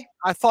 Did I?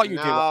 I thought you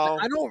did.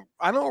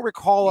 I don't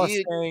recall us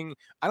saying.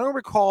 I don't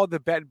recall the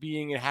bet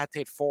being it had to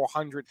hit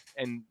 400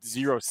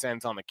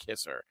 cents on the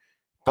kisser.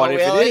 But if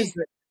really? it is,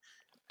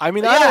 I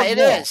mean, it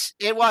is.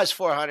 It was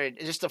 400.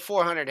 It's just a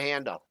 400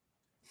 handle.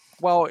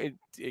 Well,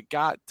 it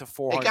got to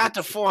 400. It got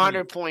to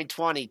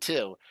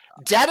 400.22.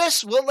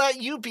 Dennis, we'll let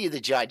you be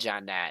the judge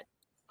on that.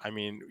 I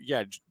mean,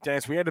 yeah,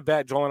 Dennis, we had a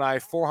bet, Joel and I,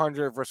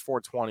 400 versus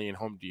 420 in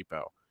Home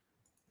Depot.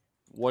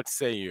 What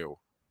say you?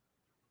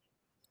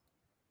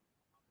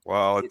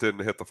 Well, it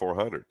didn't hit the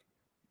 400.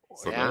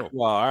 So yeah. No.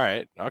 Well, all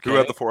right. Okay. Who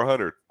had the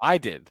 400? I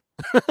did.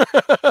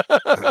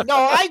 No,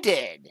 I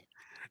did.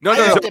 No, I no,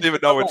 You had no. don't the- even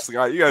know which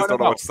guy. You guys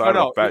don't know which side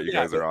of the bet you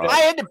yeah, guys are I on.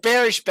 had the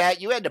bearish bet.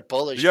 You had the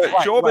bullish Yeah,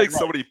 bet. Joe right, makes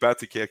so many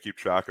bets he can't keep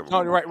track of No,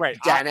 them. right.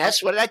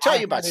 Dennis, what did I tell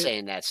you about had it-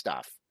 saying that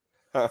stuff?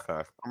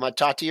 I'm gonna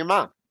talk to your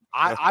mom.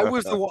 I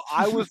was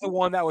the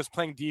one that was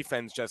playing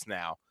defense just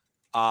now.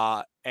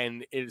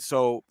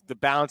 So the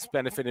bounce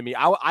benefited me.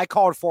 I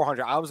called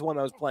 400. I was the one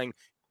that was playing.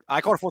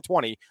 I called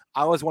 420.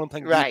 I was the one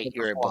playing Right, defense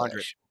you're for 400.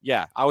 bullish.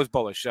 Yeah, I was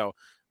bullish. So,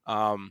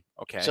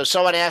 okay. So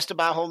someone asked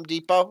about Home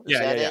Depot. Is Yeah,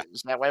 that yeah, it?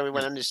 Is that why we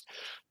went on this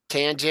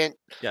tangent?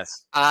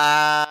 Yes.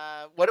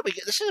 What do we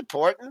get? This is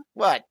important.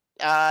 What?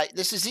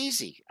 This is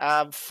easy.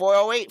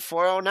 408,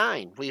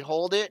 409. We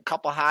hold it. A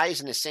couple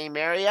highs in the same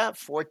area.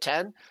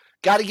 410.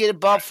 Got to get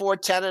above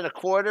 410 and a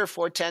quarter.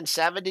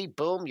 410.70.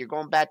 Boom. You're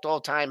going back to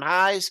all-time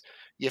highs.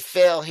 You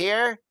fail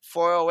here.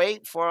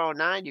 408,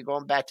 409. You're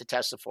going back to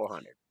Tesla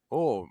 400.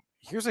 Oh,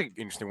 here's an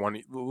interesting one.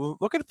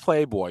 Look at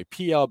Playboy,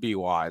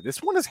 PLBY.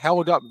 This one has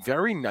held up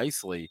very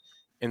nicely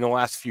in the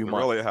last few It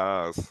months. really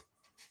has.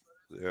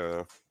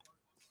 Yeah.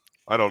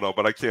 I don't know,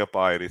 but I can't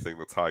buy anything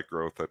that's high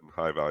growth and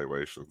high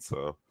valuation.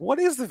 So, What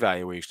is the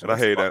valuation? and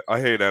I hate it. I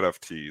hate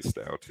NFTs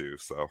now too.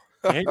 So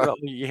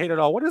You hate it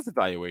all. What is the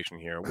valuation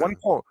here?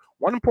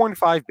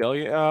 1.5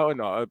 billion. Oh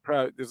no,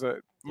 there's a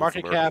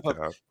market cap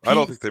of. I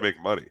don't think they make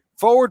money.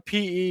 Forward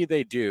PE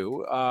they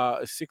do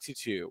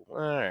 62. All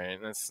right,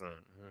 that's a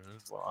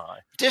little high.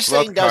 This It's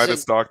not thing the kind of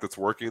doesn't. stock that's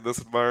working in this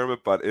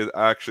environment, but it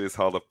actually has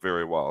held up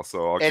very well.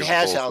 So It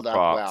has held up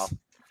well.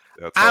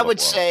 Yeah, it's I held up would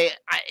well. say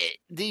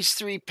these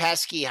three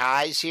pesky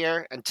highs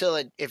here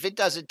until if it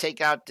doesn't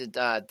take out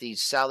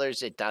these sellers,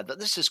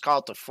 this is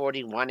called the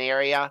 41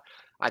 area.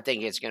 I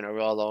think it's going to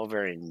roll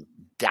over and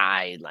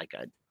die like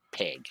a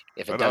pig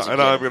if it doesn't.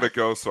 And I'm going to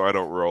go so I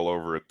don't roll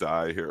over and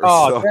die here.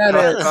 Oh, so,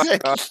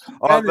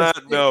 on that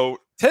that note,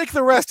 take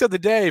the rest of the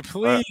day,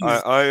 please.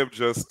 I am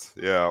just,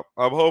 I'm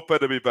hoping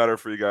to be better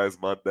for you guys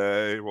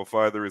Monday. We'll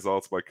find the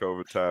results of my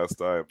COVID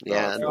test. I am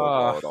not feeling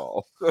well at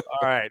all. All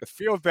right,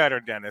 feel better,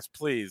 Dennis.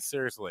 Please,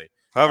 seriously.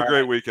 Have a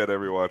great weekend,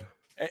 everyone.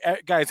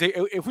 Guys,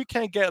 if we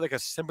can't get like a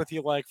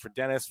sympathy like for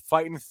Dennis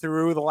fighting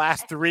through the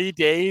last 3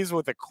 days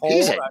with a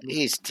cold,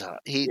 he's tough.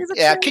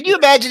 Can you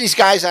imagine these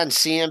guys on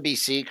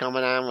CNBC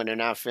coming on when they're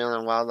not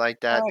feeling well like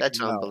that? That's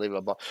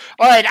unbelievable.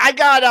 All right, I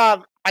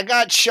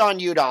got Sean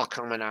Udall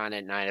coming on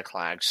at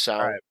 9:00,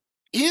 so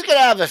he's gonna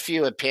have a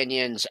few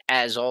opinions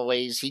as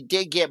always. He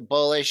did get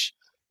bullish.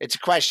 It's a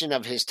question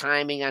of his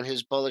timing on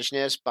his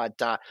bullishness, but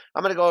I'm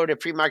going to go over to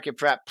Pre-Market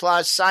Prep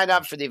Plus, sign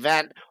up for the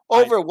event.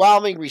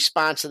 Overwhelming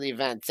response to the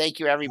event. Thank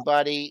you,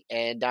 everybody.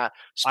 And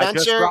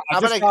Spencer,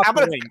 I'm going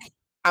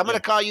to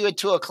call you at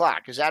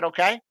 2:00. Is that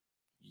okay?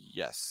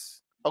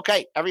 Yes.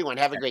 Okay, everyone,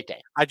 have a great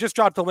day. I just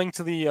dropped the link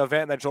to the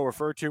event that Joel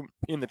referred to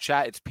in the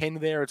chat. It's pinned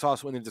there. It's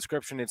also in the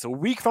description. It's a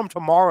week from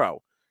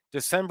tomorrow,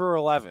 December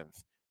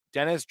 11th.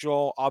 Dennis,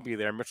 Joel, I'll be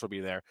there. Mitch will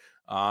be there.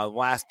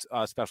 Last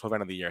special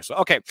event of the year. So,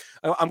 okay,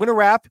 I'm going to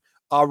wrap.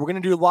 We're going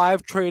to do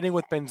live trading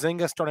with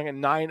Benzinga starting at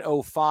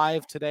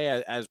 9:05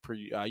 today as per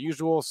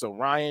usual. So,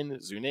 Ryan,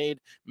 Zunaid,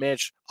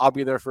 Mitch, I'll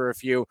be there for a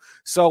few.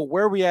 So,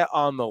 where are we at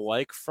on the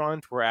like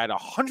front? We're at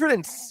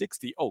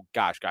 160. Oh,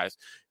 gosh, guys.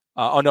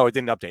 Oh, no, it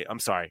didn't update. I'm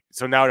sorry.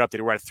 So, now it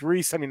updated. We're at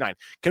 379.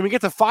 Can we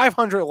get to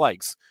 500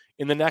 likes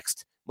in the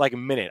next,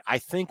 minute? I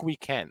think we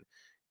can.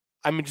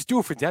 I mean, just do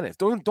it for Dennis.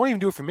 Don't even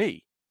do it for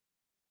me.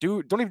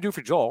 Don't even do it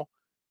for Joel.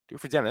 Do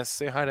it for Dennis.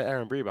 Say hi to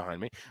Aaron Bree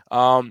behind me.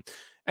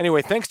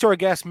 Anyway, thanks to our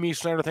guest, Mish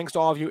Schneider. Thanks to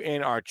all of you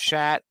in our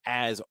chat.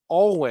 As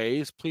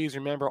always, please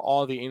remember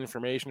all the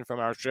information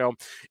from our show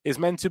is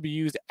meant to be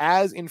used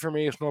as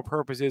informational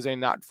purposes and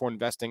not for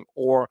investing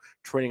or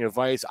trading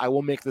advice. I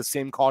will make the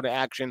same call to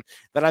action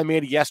that I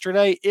made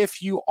yesterday.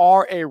 If you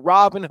are a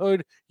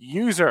Robinhood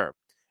user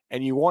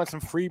and you want some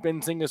free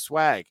Benzinga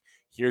swag,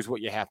 here's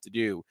what you have to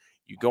do.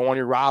 You go on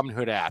your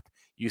Robinhood app.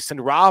 You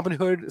send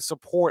Robinhood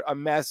support a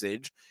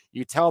message.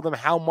 You tell them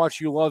how much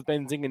you love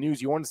Benzinga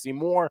News. You want to see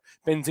more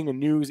Benzinga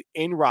News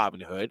in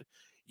Robinhood.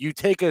 You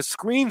take a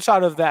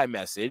screenshot of that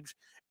message,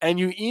 and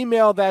you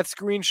email that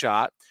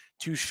screenshot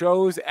to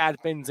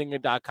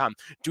shows@benzinga.com.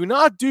 Do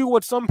not do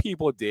what some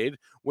people did,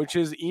 which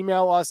is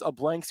email us a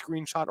blank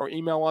screenshot or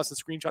email us a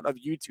screenshot of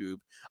YouTube.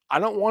 I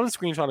don't want a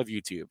screenshot of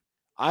YouTube.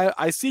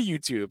 I see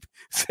YouTube.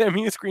 Send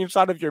me a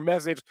screenshot of your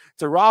message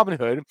to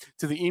Robinhood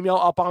to the email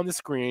up on the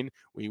screen.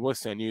 We will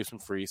send you some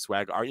free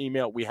swag. Our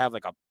email, we have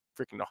like a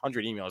freaking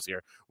 100 emails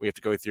here we have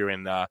to go through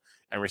and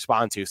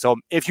respond to. So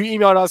if you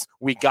emailed us,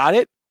 we got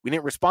it. We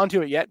didn't respond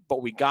to it yet,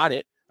 but we got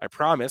it. I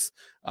promise.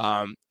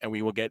 And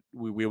we will get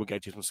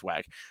you some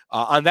swag.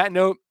 On that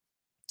note,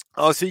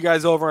 I'll see you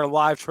guys over in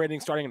live trading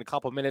starting in a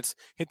couple minutes.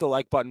 Hit the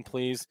like button,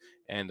 please,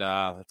 and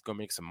let's go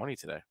make some money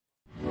today.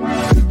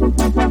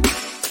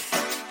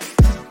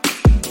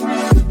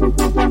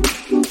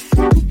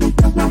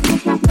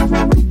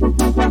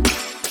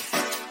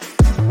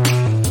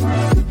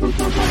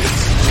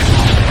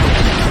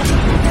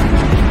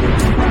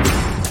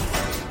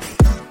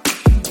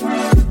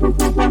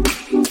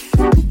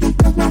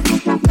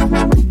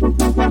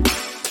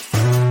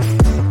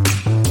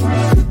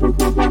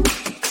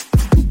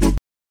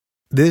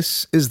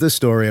 This is the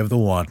story of the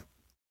one.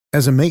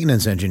 As a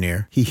maintenance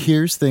engineer, he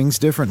hears things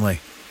differently.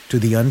 To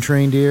the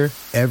untrained ear,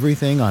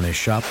 everything on his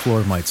shop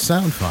floor might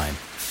sound fine,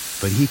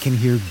 but he can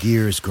hear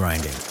gears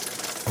grinding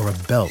or a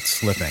belt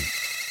slipping.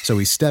 So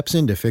he steps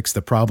in to fix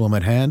the problem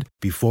at hand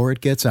before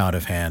it gets out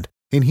of hand.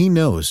 And he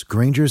knows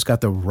Grainger's got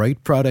the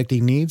right product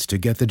he needs to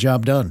get the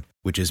job done,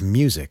 which is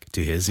music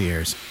to his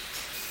ears.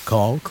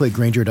 Call, click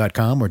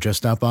Grainger.com, or just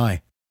stop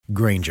by.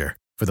 Grainger,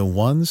 for the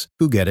ones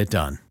who get it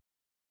done.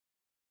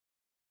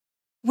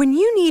 When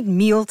you need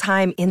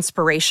mealtime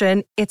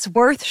inspiration, it's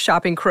worth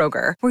shopping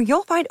Kroger, where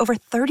you'll find over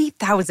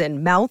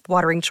 30,000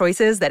 mouth-watering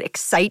choices that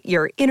excite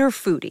your inner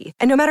foodie.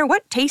 And no matter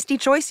what tasty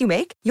choice you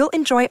make, you'll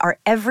enjoy our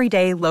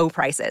everyday low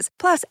prices,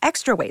 plus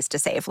extra ways to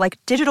save, like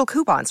digital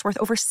coupons worth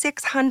over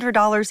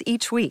 $600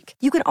 each week.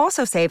 You can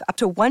also save up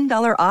to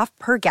 $1 off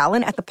per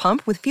gallon at the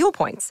pump with fuel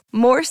points.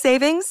 More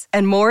savings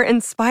and more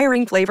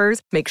inspiring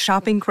flavors make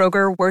shopping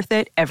Kroger worth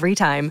it every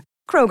time.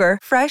 Kroger,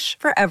 fresh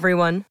for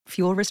everyone.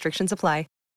 Fuel restrictions apply.